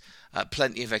get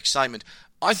plenty of excitement.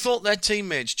 I thought their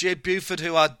teammates, Jay Buford,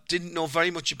 who I didn't know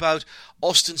very much about,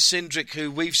 Austin Cindric,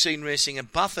 who we've seen racing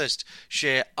at Bathurst,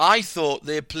 Shea, I thought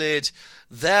they played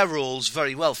their roles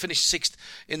very well, finished 6th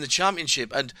in the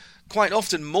championship, and quite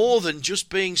often more than just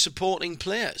being supporting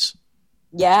players.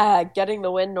 Yeah, getting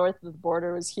the win north of the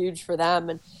border was huge for them.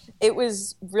 And it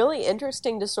was really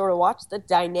interesting to sort of watch the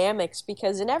dynamics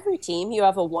because in every team you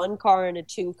have a 1 car and a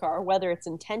 2 car, whether it's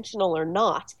intentional or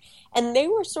not. And they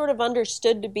were sort of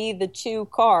understood to be the 2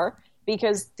 car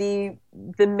because the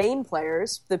main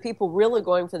players, the people really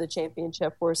going for the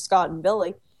championship were Scott and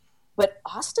Billy. But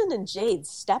Austin and Jade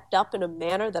stepped up in a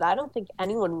manner that I don't think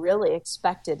anyone really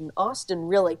expected. And Austin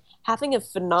really having a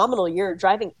phenomenal year,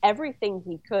 driving everything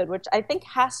he could, which I think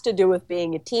has to do with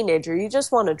being a teenager. You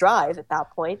just want to drive at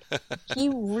that point. He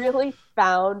really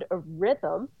found a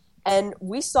rhythm. And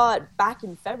we saw it back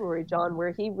in February, John,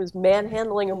 where he was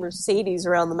manhandling a Mercedes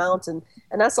around the mountain,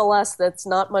 an SLS that's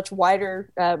not much wider,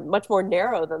 much more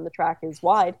narrow than the track is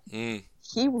wide.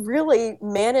 He really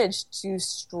managed to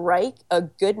strike a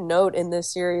good note in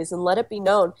this series and let it be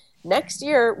known. Next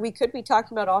year, we could be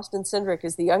talking about Austin Cindric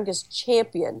as the youngest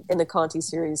champion in the Conti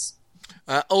Series.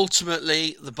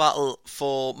 Ultimately, the battle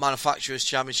for Manufacturers'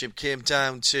 Championship came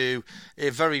down to a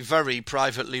very, very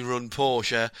privately run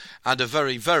Porsche and a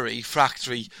very, very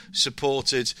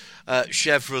factory-supported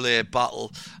Chevrolet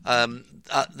battle.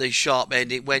 At the sharp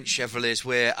end, it went Chevrolet's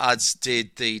way, as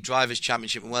did the Drivers'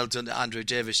 Championship, and well done to Andrew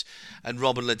Davis and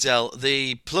Robin Liddell.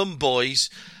 The Plum Boys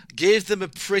gave them a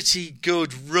pretty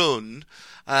good run,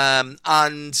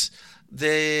 and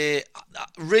the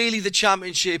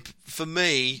championship, for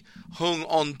me, hung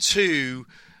on two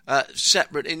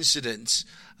separate incidents.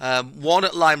 One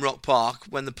at Lime Rock Park,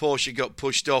 when the Porsche got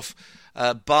pushed off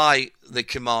by the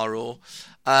Camaro,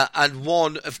 and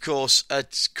one, of course,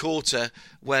 at Corta,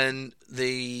 when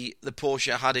the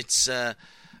Porsche had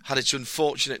its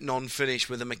unfortunate non-finish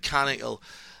with a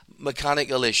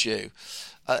mechanical issue.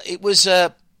 It was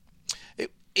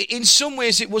in some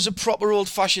ways it was a proper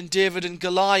old-fashioned David and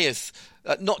Goliath.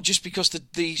 Not just because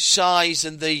the size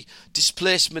and the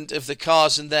displacement of the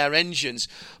cars and their engines,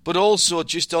 but also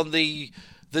just on the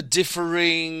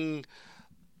differing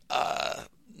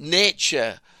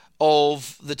nature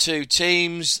of the two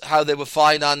teams, how they were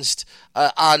financed,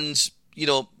 and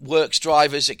works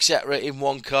drivers, etc. in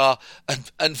one car,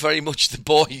 and very much the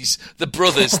boys, the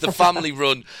brothers, the family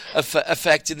run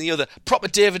affecting the other. Proper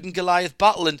David and Goliath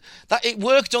battle, and that it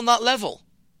worked on that level.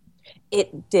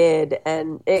 It did,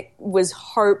 and it was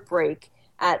heartbreak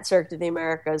at Circuit of the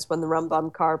Americas when the Rum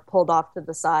Bum car pulled off to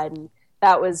the side, and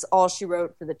that was all she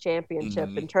wrote for the championship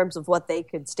in terms of what they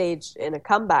could stage in a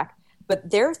comeback. But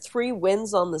their 3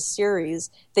 wins on the series,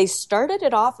 they started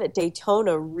it off at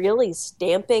Daytona really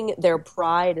stamping their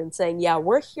pride and saying, yeah,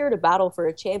 we're here to battle for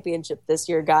a championship this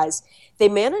year, guys. They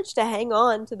managed to hang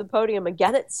on to the podium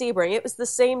again at Sebring. It was the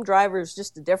same drivers,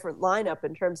 just a different lineup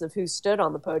in terms of who stood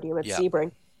on the podium at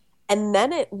Sebring. And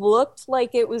then it looked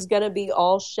like it was going to be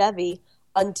all Chevy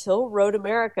until Road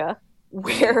America,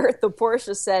 where the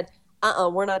Porsche said,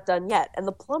 we're not done yet. And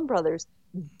the Plum brothers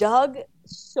dug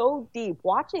so deep.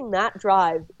 Watching that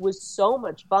drive was so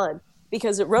much fun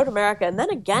because at Road America and then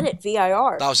again at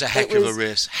VIR. That was a heck of a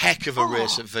race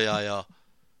at VIR.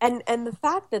 And the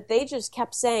fact that they just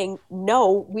kept saying,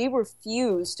 no, we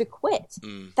refuse to quit.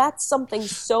 That's something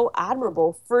so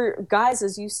admirable for guys,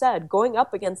 as you said, going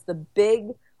up against the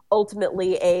big,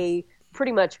 ultimately a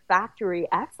pretty much factory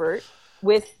effort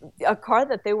with a car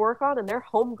that they work on in their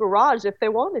home garage if they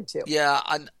wanted to. Yeah,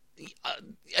 and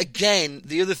again,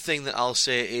 the other thing that I'll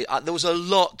say is there was a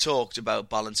lot talked about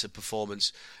balance of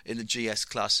performance in the GS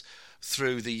class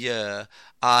through the year,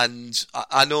 and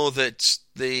I know that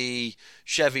the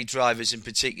Chevy drivers in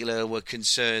particular were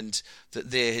concerned that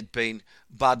they had been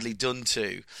badly done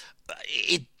to.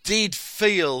 It did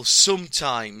feel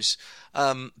sometimes,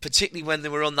 particularly when they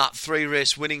were on that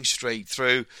 3-race winning streak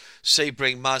through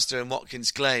Sebring, Mazda and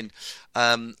Watkins Glen,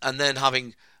 and then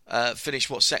having finished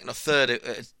second or third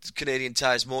at Canadian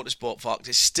Tires Motorsport Park,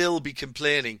 to still be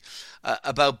complaining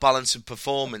about balance of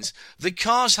performance. The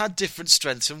cars had different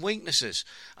strengths and weaknesses,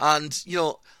 and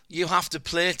you have to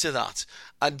play to that.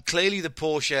 And clearly the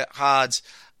Porsche had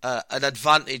an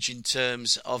advantage in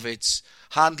terms of its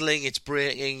handling, its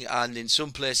braking, and in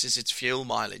some places its fuel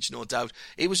mileage, no doubt.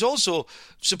 It was also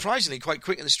surprisingly quite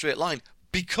quick in the straight line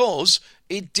because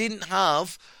it didn't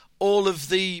have all of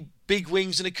the big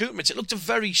wings and accoutrements. It looked a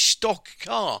very stock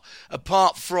car,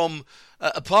 apart from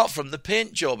the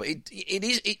paint job. It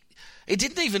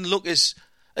didn't even look as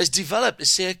developed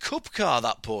as, say, a Cup car,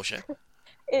 that Porsche.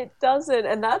 It doesn't,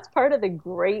 and that's part of the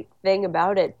great thing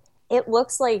about it. It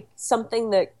looks like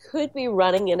something that could be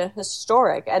running in a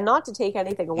historic, and not to take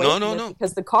anything away from it,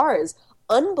 because the car is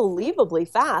unbelievably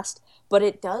fast, but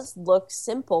it does look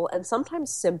simple, and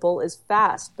sometimes simple is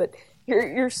fast. But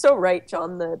you're so right,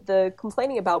 John. The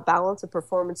complaining about balance of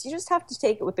performance, you just have to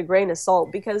take it with a grain of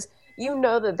salt, because you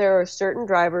know that there are certain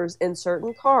drivers in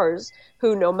certain cars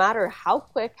who, no matter how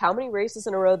quick, how many races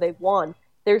in a row they've won,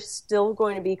 they're still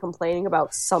going to be complaining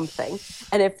about something.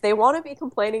 And if they want to be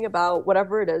complaining about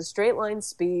whatever it is, straight line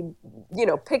speed,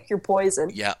 pick your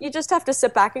poison. Yeah. You just have to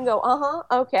sit back and go,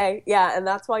 okay, yeah, and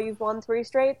that's why you've won 3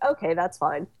 straight? Okay, that's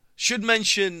fine. Should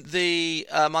mention the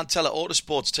Mantella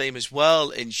Autosports team as well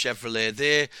in Chevrolet.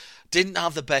 They didn't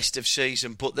have the best of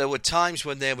season, but there were times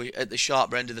when they were at the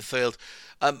sharper end of the field.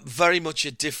 Very much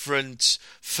a different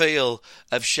feel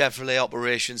of Chevrolet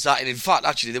operations. And in fact,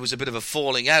 actually, there was a bit of a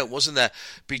falling out, wasn't there,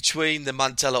 between the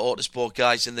Mantella Autosport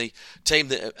guys and the team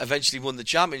that eventually won the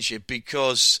championship,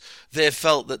 because they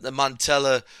felt that the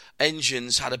Mantella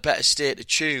engines had a better state of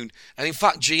tune. And in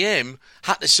fact, GM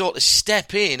had to sort of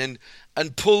step in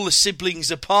and pull the siblings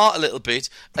apart a little bit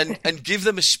and give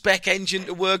them a spec engine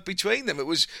to work between them. It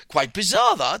was quite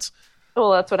bizarre, that.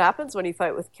 Well, that's what happens when you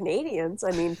fight with Canadians.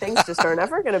 I mean, things just are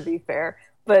never going to be fair.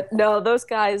 But no, those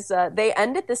guys, they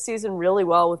ended the season really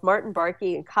well with Martin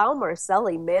Barkey and Kyle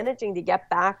Marcelli managing to get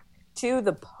back to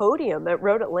the podium at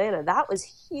Road Atlanta. That was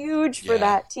huge for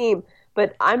that team.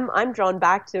 But I'm drawn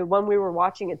back to when we were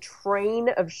watching a train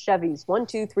of Chevys, 1,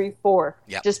 2, 3, 4,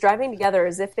 just driving together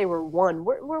as if they were one.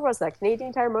 Where was that?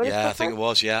 Canadian Tire Motorsport? Yeah, I think it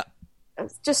was, yeah. It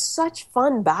was just such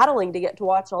fun battling to get to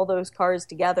watch all those cars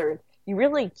together. You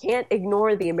really can't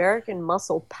ignore the American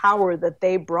muscle power that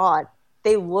they brought.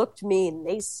 They looked mean,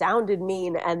 they sounded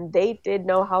mean, and they did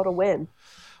know how to win.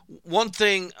 One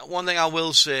thing I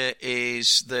will say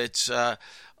is that,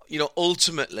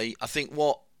 ultimately, I think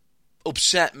what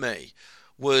upset me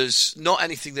was not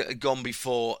anything that had gone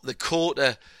before. The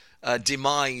quarter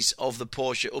demise of the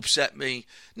Porsche upset me,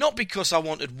 not because I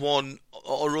wanted one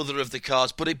or other of the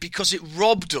cars, but because it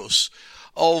robbed us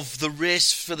of the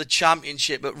race for the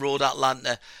championship at Road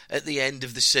Atlanta at the end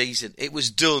of the season. It was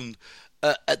done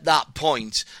at that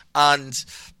point, and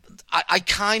I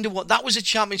kind of want... That was a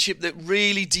championship that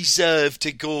really deserved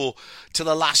to go to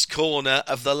the last corner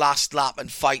of the last lap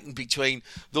and fighting between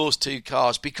those two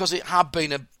cars, because it had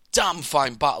been a damn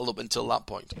fine battle up until that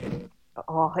point.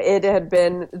 Oh, it had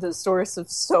been the source of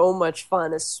so much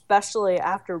fun, especially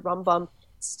after Rumbum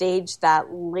staged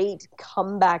that late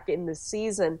comeback in the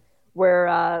season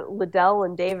where Liddell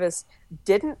and Davis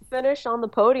didn't finish on the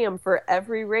podium for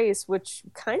every race, which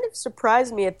kind of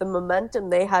surprised me at the momentum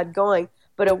they had going.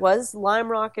 But it was Lime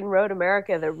Rock and Road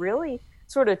America that really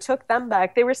sort of took them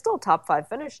back. They were still top 5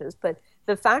 finishes, but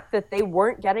the fact that they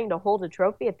weren't getting to hold a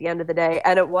trophy at the end of the day,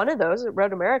 and at one of those, at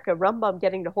Road America, Rumbum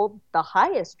getting to hold the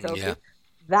highest trophy,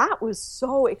 that was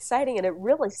so exciting, and it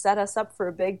really set us up for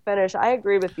a big finish. I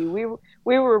agree with you.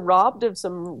 We were robbed of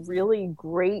some really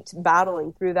great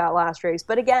battling through that last race.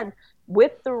 But again,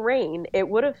 with the rain, it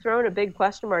would have thrown a big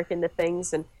question mark into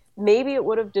things, and maybe it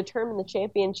would have determined the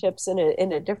championships in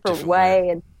a different way,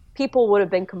 and people would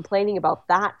have been complaining about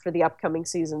that for the upcoming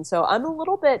season. So I'm a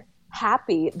little bit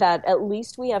happy that at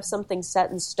least we have something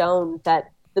set in stone,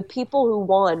 that the people who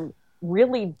won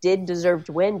really did deserve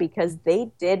to win, because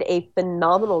they did a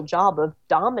phenomenal job of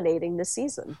dominating the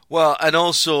season. Well, and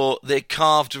also they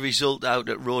carved a result out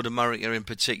at Road America in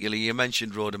particular. You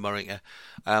mentioned Road America.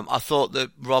 I thought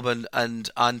that Robin and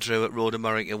Andrew at Road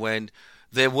America, when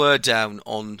they were down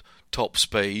on top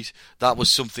speed, that was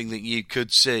something that you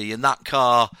could see. And that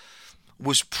car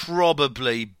was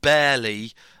probably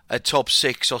barely a top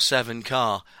 6 or 7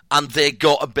 car. And they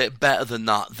got a bit better than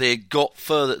that. They got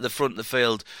further at the front of the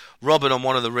field. Robin on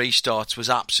one of the restarts was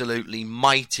absolutely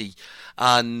mighty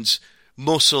and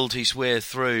muscled his way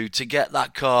through to get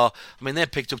that car. I mean, they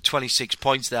picked up 26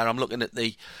 points there. I'm looking at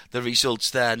the results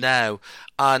there now.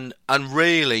 And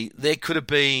really, they could have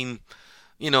been,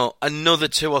 another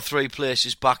 2 or 3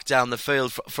 places back down the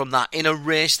field from that in a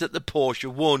race that the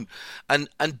Porsche won. And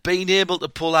being able to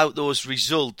pull out those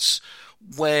results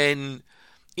when...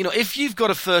 if you've got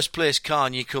a first-place car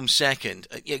and you come second,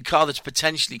 a car that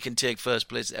potentially can take first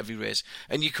place at every race,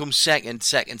 and you come second,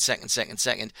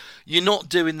 you're not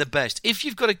doing the best. If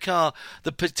you've got a car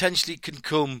that potentially can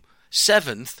come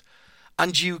 7th,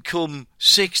 and you come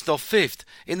 6th or 5th,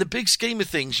 in the big scheme of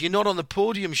things, you're not on the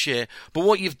podium share. But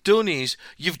what you've done is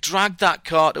you've dragged that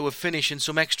car to a finish and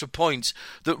some extra points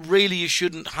that really you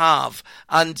shouldn't have.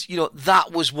 And,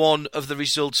 that was one of the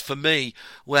results for me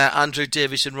where Andrew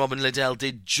Davis and Robin Liddell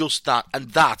did just that.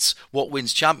 And that's what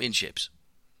wins championships.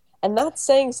 And that's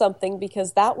saying something,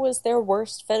 because that was their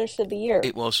worst finish of the year.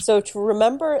 It was. So to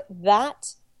remember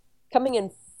that coming in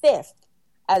 5th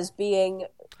as being...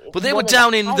 But they were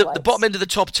down in the bottom end of the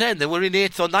top 10. They were in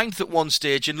 8th or 9th at one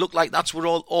stage and looked like that's where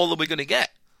all that we're going to get.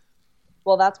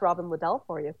 Well, that's Robin Liddell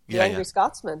for you, the angry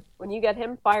Scotsman. When you get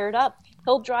him fired up,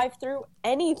 he'll drive through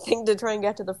anything to try and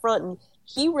get to the front. And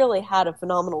he really had a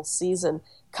phenomenal season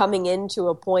coming into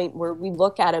a point where we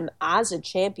look at him as a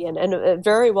champion, and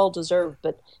very well deserved.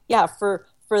 But yeah, for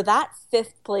that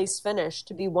 5th place finish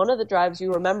to be one of the drives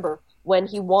you remember when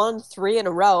he won 3 in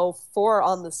a row, 4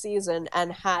 on the season,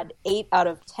 and had 8 out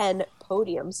of 10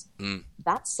 podiums.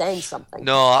 That's saying something.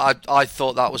 No, I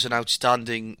thought that was an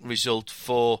outstanding result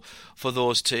for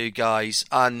those two guys.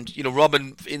 And,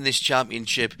 Robin in this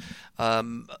championship, a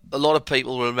lot of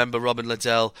people will remember Robin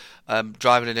Liddell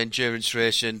driving an endurance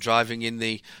race and driving in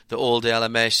the old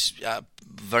LMS,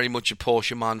 very much a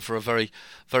Porsche man for a very,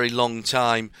 very long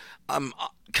time. I'm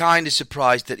kind of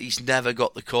surprised that he's never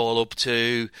got the call up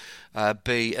to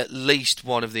be at least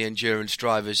one of the endurance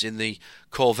drivers in the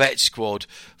Corvette squad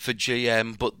for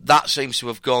GM, but that seems to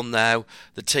have gone now.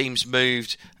 The team's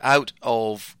moved out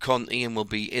of Conti and will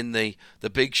be in the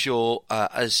big show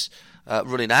as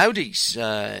running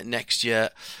Audis next year,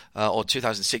 or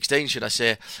 2016 should I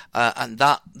say, and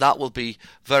that will be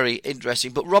very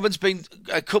interesting. But Robin's been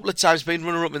a couple of times been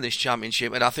runner-up in this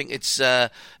championship, and I think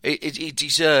it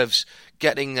deserves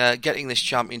getting this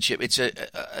championship.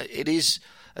 It is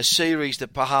a series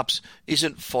that perhaps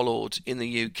isn't followed in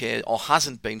the UK, or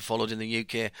hasn't been followed in the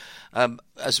UK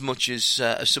as much as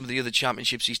some of the other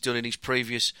championships he's done in his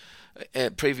previous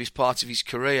parts of his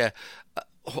career.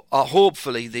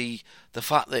 Hopefully the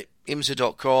fact that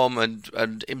IMSA.com and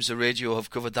IMSA Radio have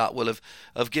covered that will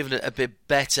have given it a bit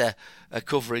better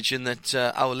coverage, and that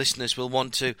our listeners will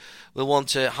want to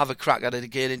have a crack at it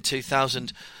again in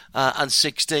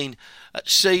 2016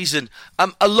 season.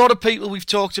 A lot of people we've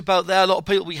talked about there, a lot of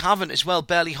people we haven't as well.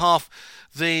 Barely half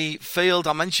the field.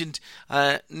 I mentioned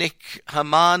Nick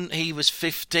Hamann. He was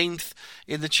 15th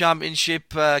in the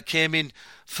championship, came in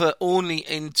for only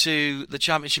into the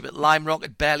championship at Lime Rock,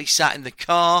 had barely sat in the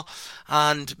car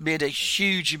and made a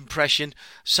huge impression.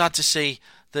 Sad to see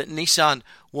that Nissan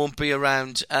won't be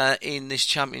around in this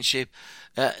championship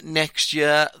next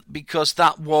year, because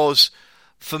that was,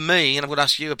 for me, and I'm going to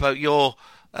ask you about your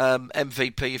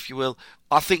MVP, if you will.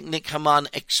 I think Nick Hamann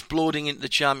exploding into the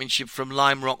championship from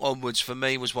Lime Rock onwards, for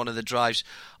me, was one of the drives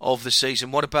of the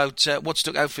season. What about what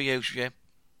stuck out for you, Shea?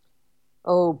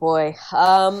 Oh, boy.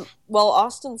 Well,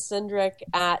 Austin Cindric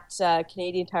at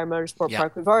Canadian Tire Motorsport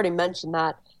Park, we've already mentioned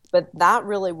that, but that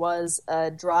really was a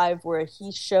drive where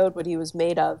he showed what he was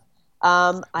made of.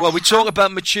 We talk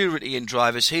about maturity in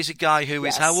drivers. Here's a guy who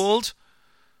is how old?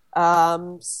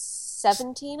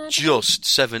 17, I think. Just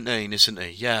 17, isn't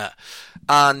he? Yeah.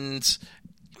 And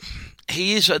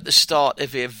he is at the start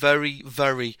of a very,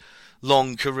 very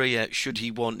long career, should he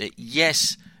want it.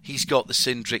 Yes, he's got the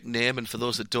Cindric name, and for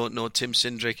those that don't know, Tim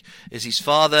Cindric is his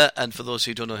father, and for those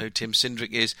who don't know who Tim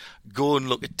Cindric is, go and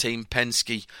look at Team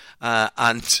Penske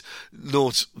and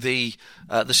note the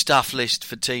staff list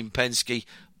for Team Penske.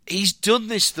 He's done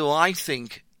this, though, I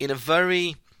think, in a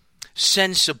very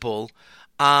sensible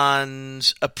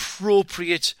and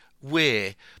appropriate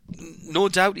way. No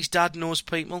doubt his dad knows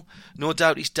people. No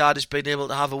doubt his dad has been able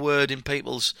to have a word in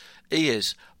people's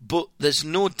ears. But there's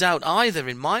no doubt either,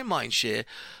 in my mind, Shea,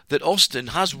 that Austin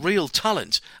has real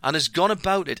talent and has gone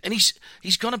about it. And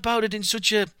he's gone about it in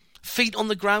such a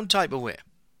feet-on-the-ground type of way.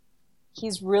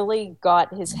 He's really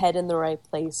got his head in the right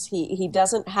place. He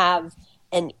doesn't have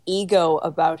an ego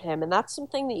about him. And that's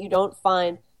something that you don't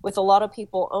find with a lot of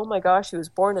people. Oh my gosh, he was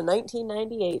born in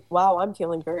 1998. Wow, I'm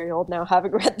feeling very old now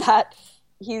having read that.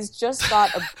 He's just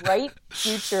got a bright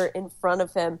future in front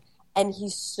of him, and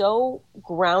he's so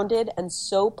grounded and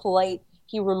so polite.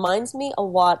 He reminds me a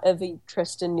lot of a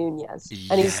Tristan Nunez.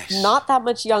 Yes. And he's not that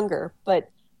much younger, but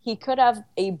he could have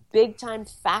a big-time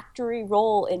factory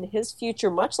role in his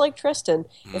future, much like Tristan,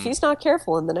 if he's not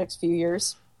careful in the next few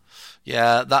years.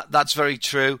 Yeah, that's very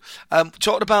true.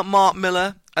 Talking about Mark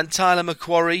Miller and Tyler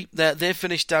McQuarrie, they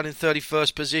finished down in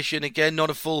 31st position. Again, not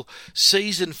a full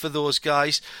season for those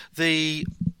guys. The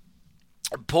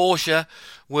Porsche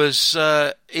was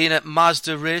in at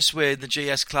Mazda Raceway in the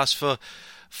GS class for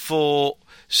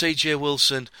CJ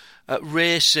Wilson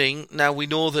Racing. Now, we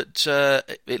know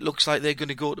that it looks like they're going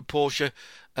to go to Porsche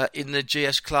in the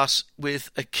GS class with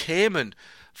a Cayman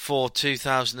for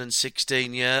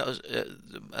 2016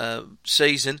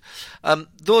 season.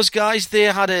 Those guys, they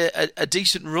had a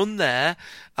decent run there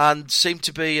and seemed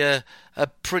to be a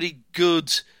pretty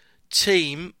good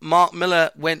team. Mark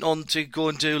Miller went on to go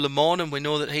and do Le Mans, and we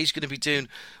know that he's going to be doing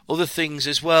other things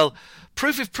as well.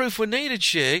 Proof if proof were needed,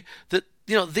 Shea, that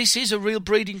this is a real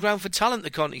breeding ground for talent, the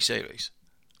Conti Series.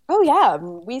 Oh yeah,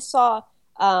 we saw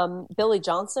Billy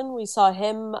Johnson. We saw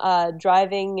him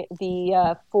driving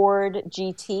the Ford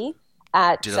GT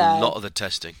at. Did a lot of the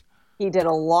testing. He did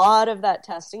a lot of that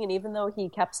testing, and even though he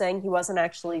kept saying he wasn't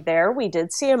actually there, we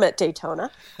did see him at Daytona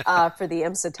for the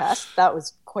IMSA test. That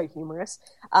was quite humorous.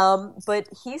 But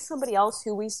he's somebody else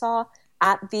who we saw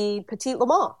at the Petit Le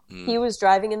Mans. He was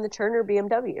driving in the Turner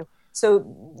BMW.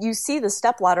 So you see the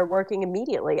stepladder working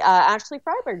immediately. Ashley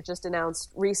Freiberg just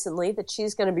announced recently that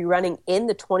she's going to be running in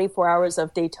the 24 Hours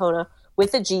of Daytona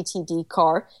with a GTD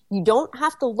car. You don't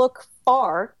have to look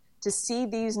far to see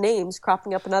these names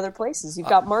cropping up in other places. You've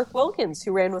got Mark Wilkins,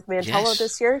 who ran with Mantello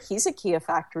this year. He's a Kia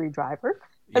factory driver.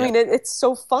 I mean, it's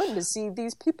so fun to see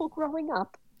these people growing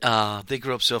up. They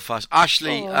grew up so fast.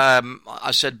 Ashley,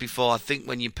 I said before, I think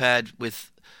when you paired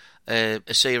with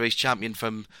a series champion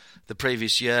from the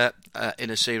previous year in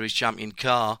a series champion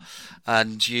car,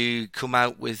 and you come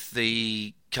out with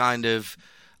the kind of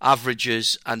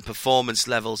averages and performance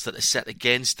levels that are set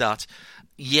against that,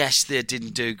 yes, they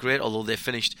didn't do great, although they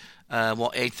finished,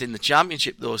 8th in the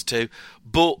championship, those two,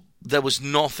 but there was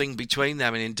nothing between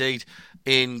them, and indeed,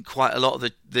 in quite a lot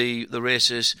of the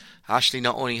races, Ashley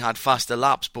not only had faster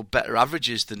laps, but better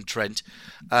averages than Trent,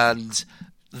 and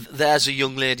there's a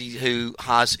young lady who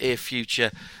has a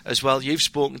future as well. You've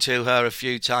spoken to her a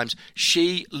few times.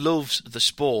 She loves the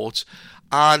sport,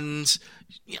 and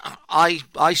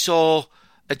I saw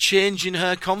a change in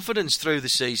her confidence through the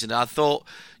season. I thought,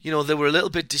 they were a little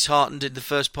bit disheartened in the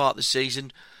first part of the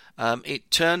season. It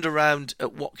turned around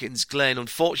at Watkins Glen.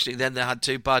 Unfortunately, then they had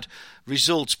 2 bad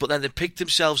results, but then they picked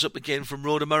themselves up again from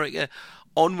Road America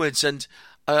onwards, and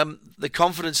the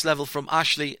confidence level from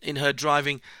Ashley in her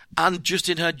driving and just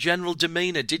in her general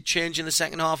demeanour did change in the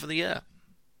second half of the year.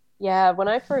 Yeah, when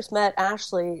I first met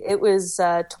Ashley, it was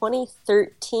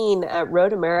 2013 at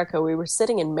Road America. We were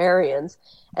sitting in Marion's,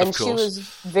 and she was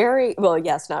very, well,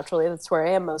 yes, naturally, that's where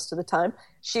I am most of the time.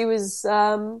 She was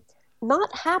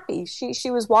not happy.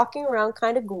 She was walking around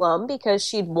kind of glum because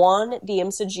she'd won the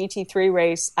IMSA GT3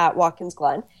 race at Watkins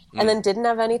Glen and then didn't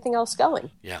have anything else going.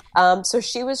 Yeah. So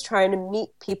she was trying to meet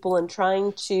people and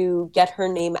trying to get her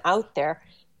name out there.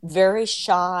 Very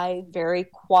shy, very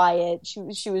quiet.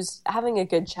 She was having a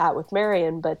good chat with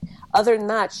Marion, but other than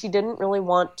that, she didn't really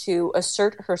want to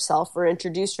assert herself or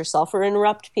introduce herself or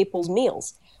interrupt people's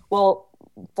meals. Well,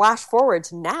 flash forward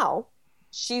to now.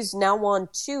 She's now won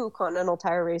 2 Continental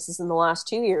Tire races in the last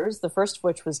 2 years, the first of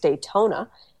which was Daytona,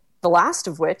 the last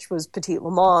of which was Petit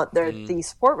Le Mans, the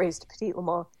support race to Petit Le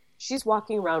Mans. She's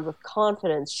walking around with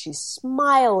confidence. She's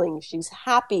smiling. She's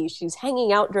happy. She's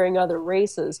hanging out during other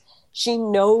races. She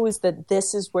knows that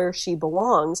this is where she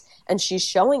belongs, and she's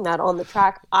showing that on the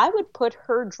track. I would put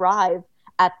her drive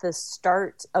at the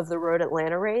start of the Road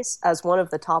Atlanta race as one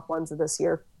of the top ones of this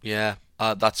year. Yeah.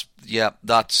 That's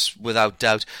without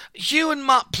doubt. Hugh and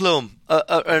Matt Plum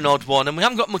are an odd one, and we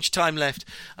haven't got much time left,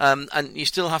 and you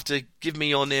still have to give me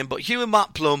your name, but Hugh and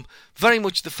Matt Plum, very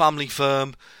much the family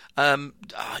firm.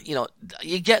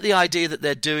 You get the idea that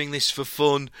they're doing this for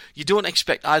fun. You don't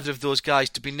expect either of those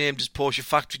guys to be named as Porsche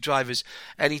factory drivers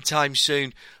anytime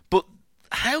soon, but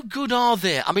how good are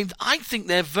they? I mean, I think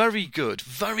they're very good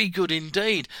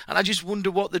indeed, and I just wonder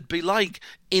what they'd be like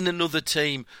in another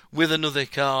team with another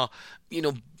car,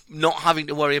 not having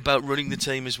to worry about running the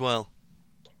team as well.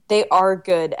 They are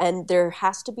good, and there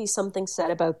has to be something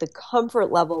said about the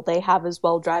comfort level they have as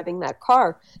well driving that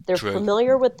car. They're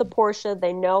familiar with the Porsche.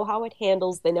 They know how it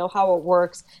handles. They know how it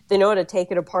works. They know how to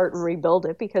take it apart and rebuild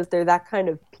it because they're that kind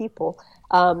of people.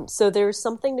 So there's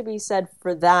something to be said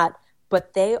for that.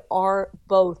 But they are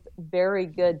both very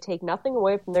good. Take nothing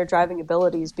away from their driving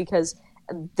abilities because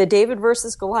the David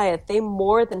versus Goliath, they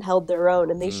more than held their own,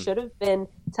 and they should have been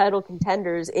title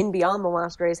contenders in beyond the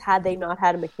last race had they not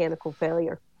had a mechanical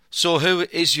failure. So who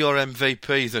is your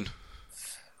MVP then?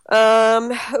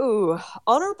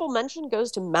 Honorable mention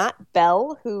goes to Matt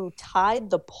Bell, who tied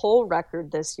the pole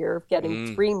record this year of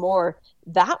getting 3 more.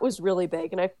 That was really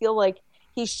big, and I feel like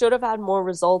he should have had more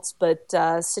results, but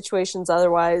situations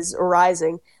otherwise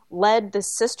arising led the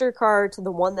sister car to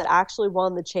the one that actually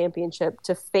won the championship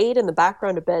to fade in the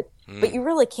background a bit. But you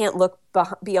really can't look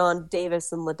beyond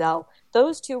Davis and Liddell.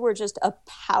 Those two were just a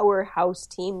powerhouse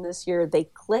team this year. They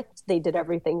clicked. They did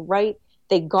everything right.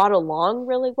 They got along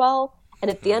really well. And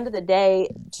at the end of the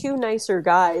day, 2 nicer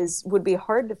guys would be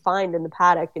hard to find in the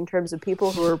paddock in terms of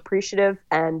people who are appreciative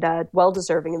and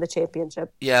well-deserving in the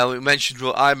championship. Yeah,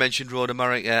 I mentioned Road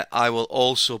America. I will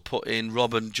also put in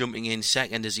Robin jumping in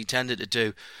second, as he tended to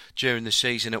do during the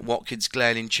season at Watkins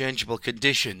Glen in changeable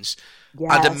conditions.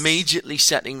 Yes. And immediately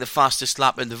setting the fastest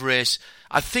lap in the race,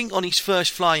 I think on his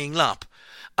first flying lap.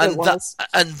 And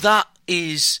that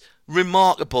is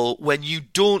remarkable when you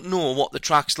don't know what the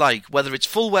track's like, whether it's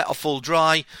full wet or full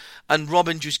dry, and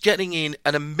Robin just getting in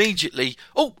and immediately,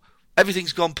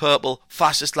 Everything's gone purple,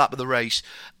 fastest lap of the race.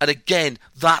 And again,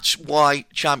 that's why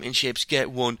championships get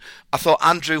won. I thought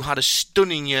Andrew had a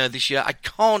stunning year this year. I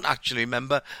can't actually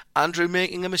remember Andrew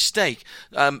making a mistake.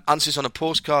 Answers on a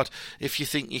postcard if you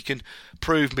think you can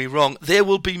prove me wrong. They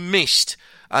will be missed,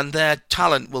 and their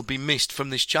talent will be missed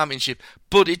from this championship.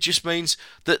 But it just means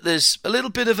that there's a little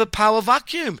bit of a power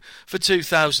vacuum for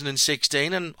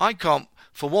 2016, and I can't,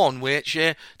 for one, wait,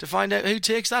 Shay, to find out who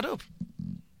takes that up.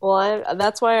 Well,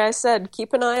 that's why I said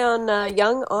keep an eye on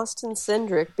young Austin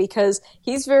Cindric, because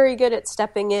he's very good at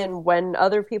stepping in when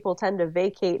other people tend to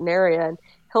vacate an area, and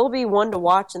he'll be one to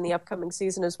watch in the upcoming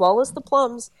season, as well as the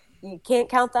Plums. You can't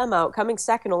count them out. Coming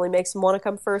second only makes them want to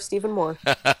come first even more.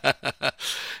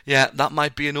 Yeah, that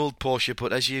might be an old Porsche,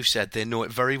 but as you've said, they know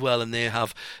it very well and they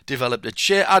have developed it.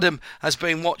 Shay Adam has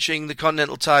been watching the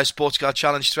Continental Tyre Sports Car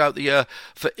Challenge throughout the year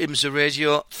for IMSA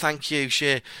Radio. Thank you,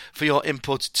 Shay, for your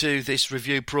input to this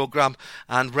review programme.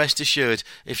 And rest assured,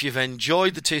 if you've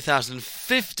enjoyed the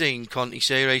 2015 Conti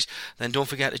Series, then don't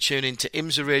forget to tune in to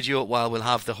IMSA Radio while we'll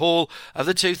have the whole of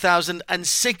the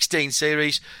 2016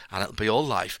 series, and it'll be all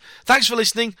live. Thanks for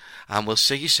listening, and we'll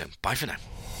see you soon. Bye for now.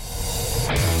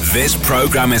 This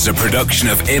programme is a production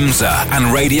of IMSA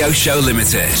and Radio Show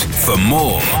Limited. For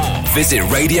more, visit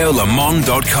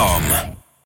radiolemans.com.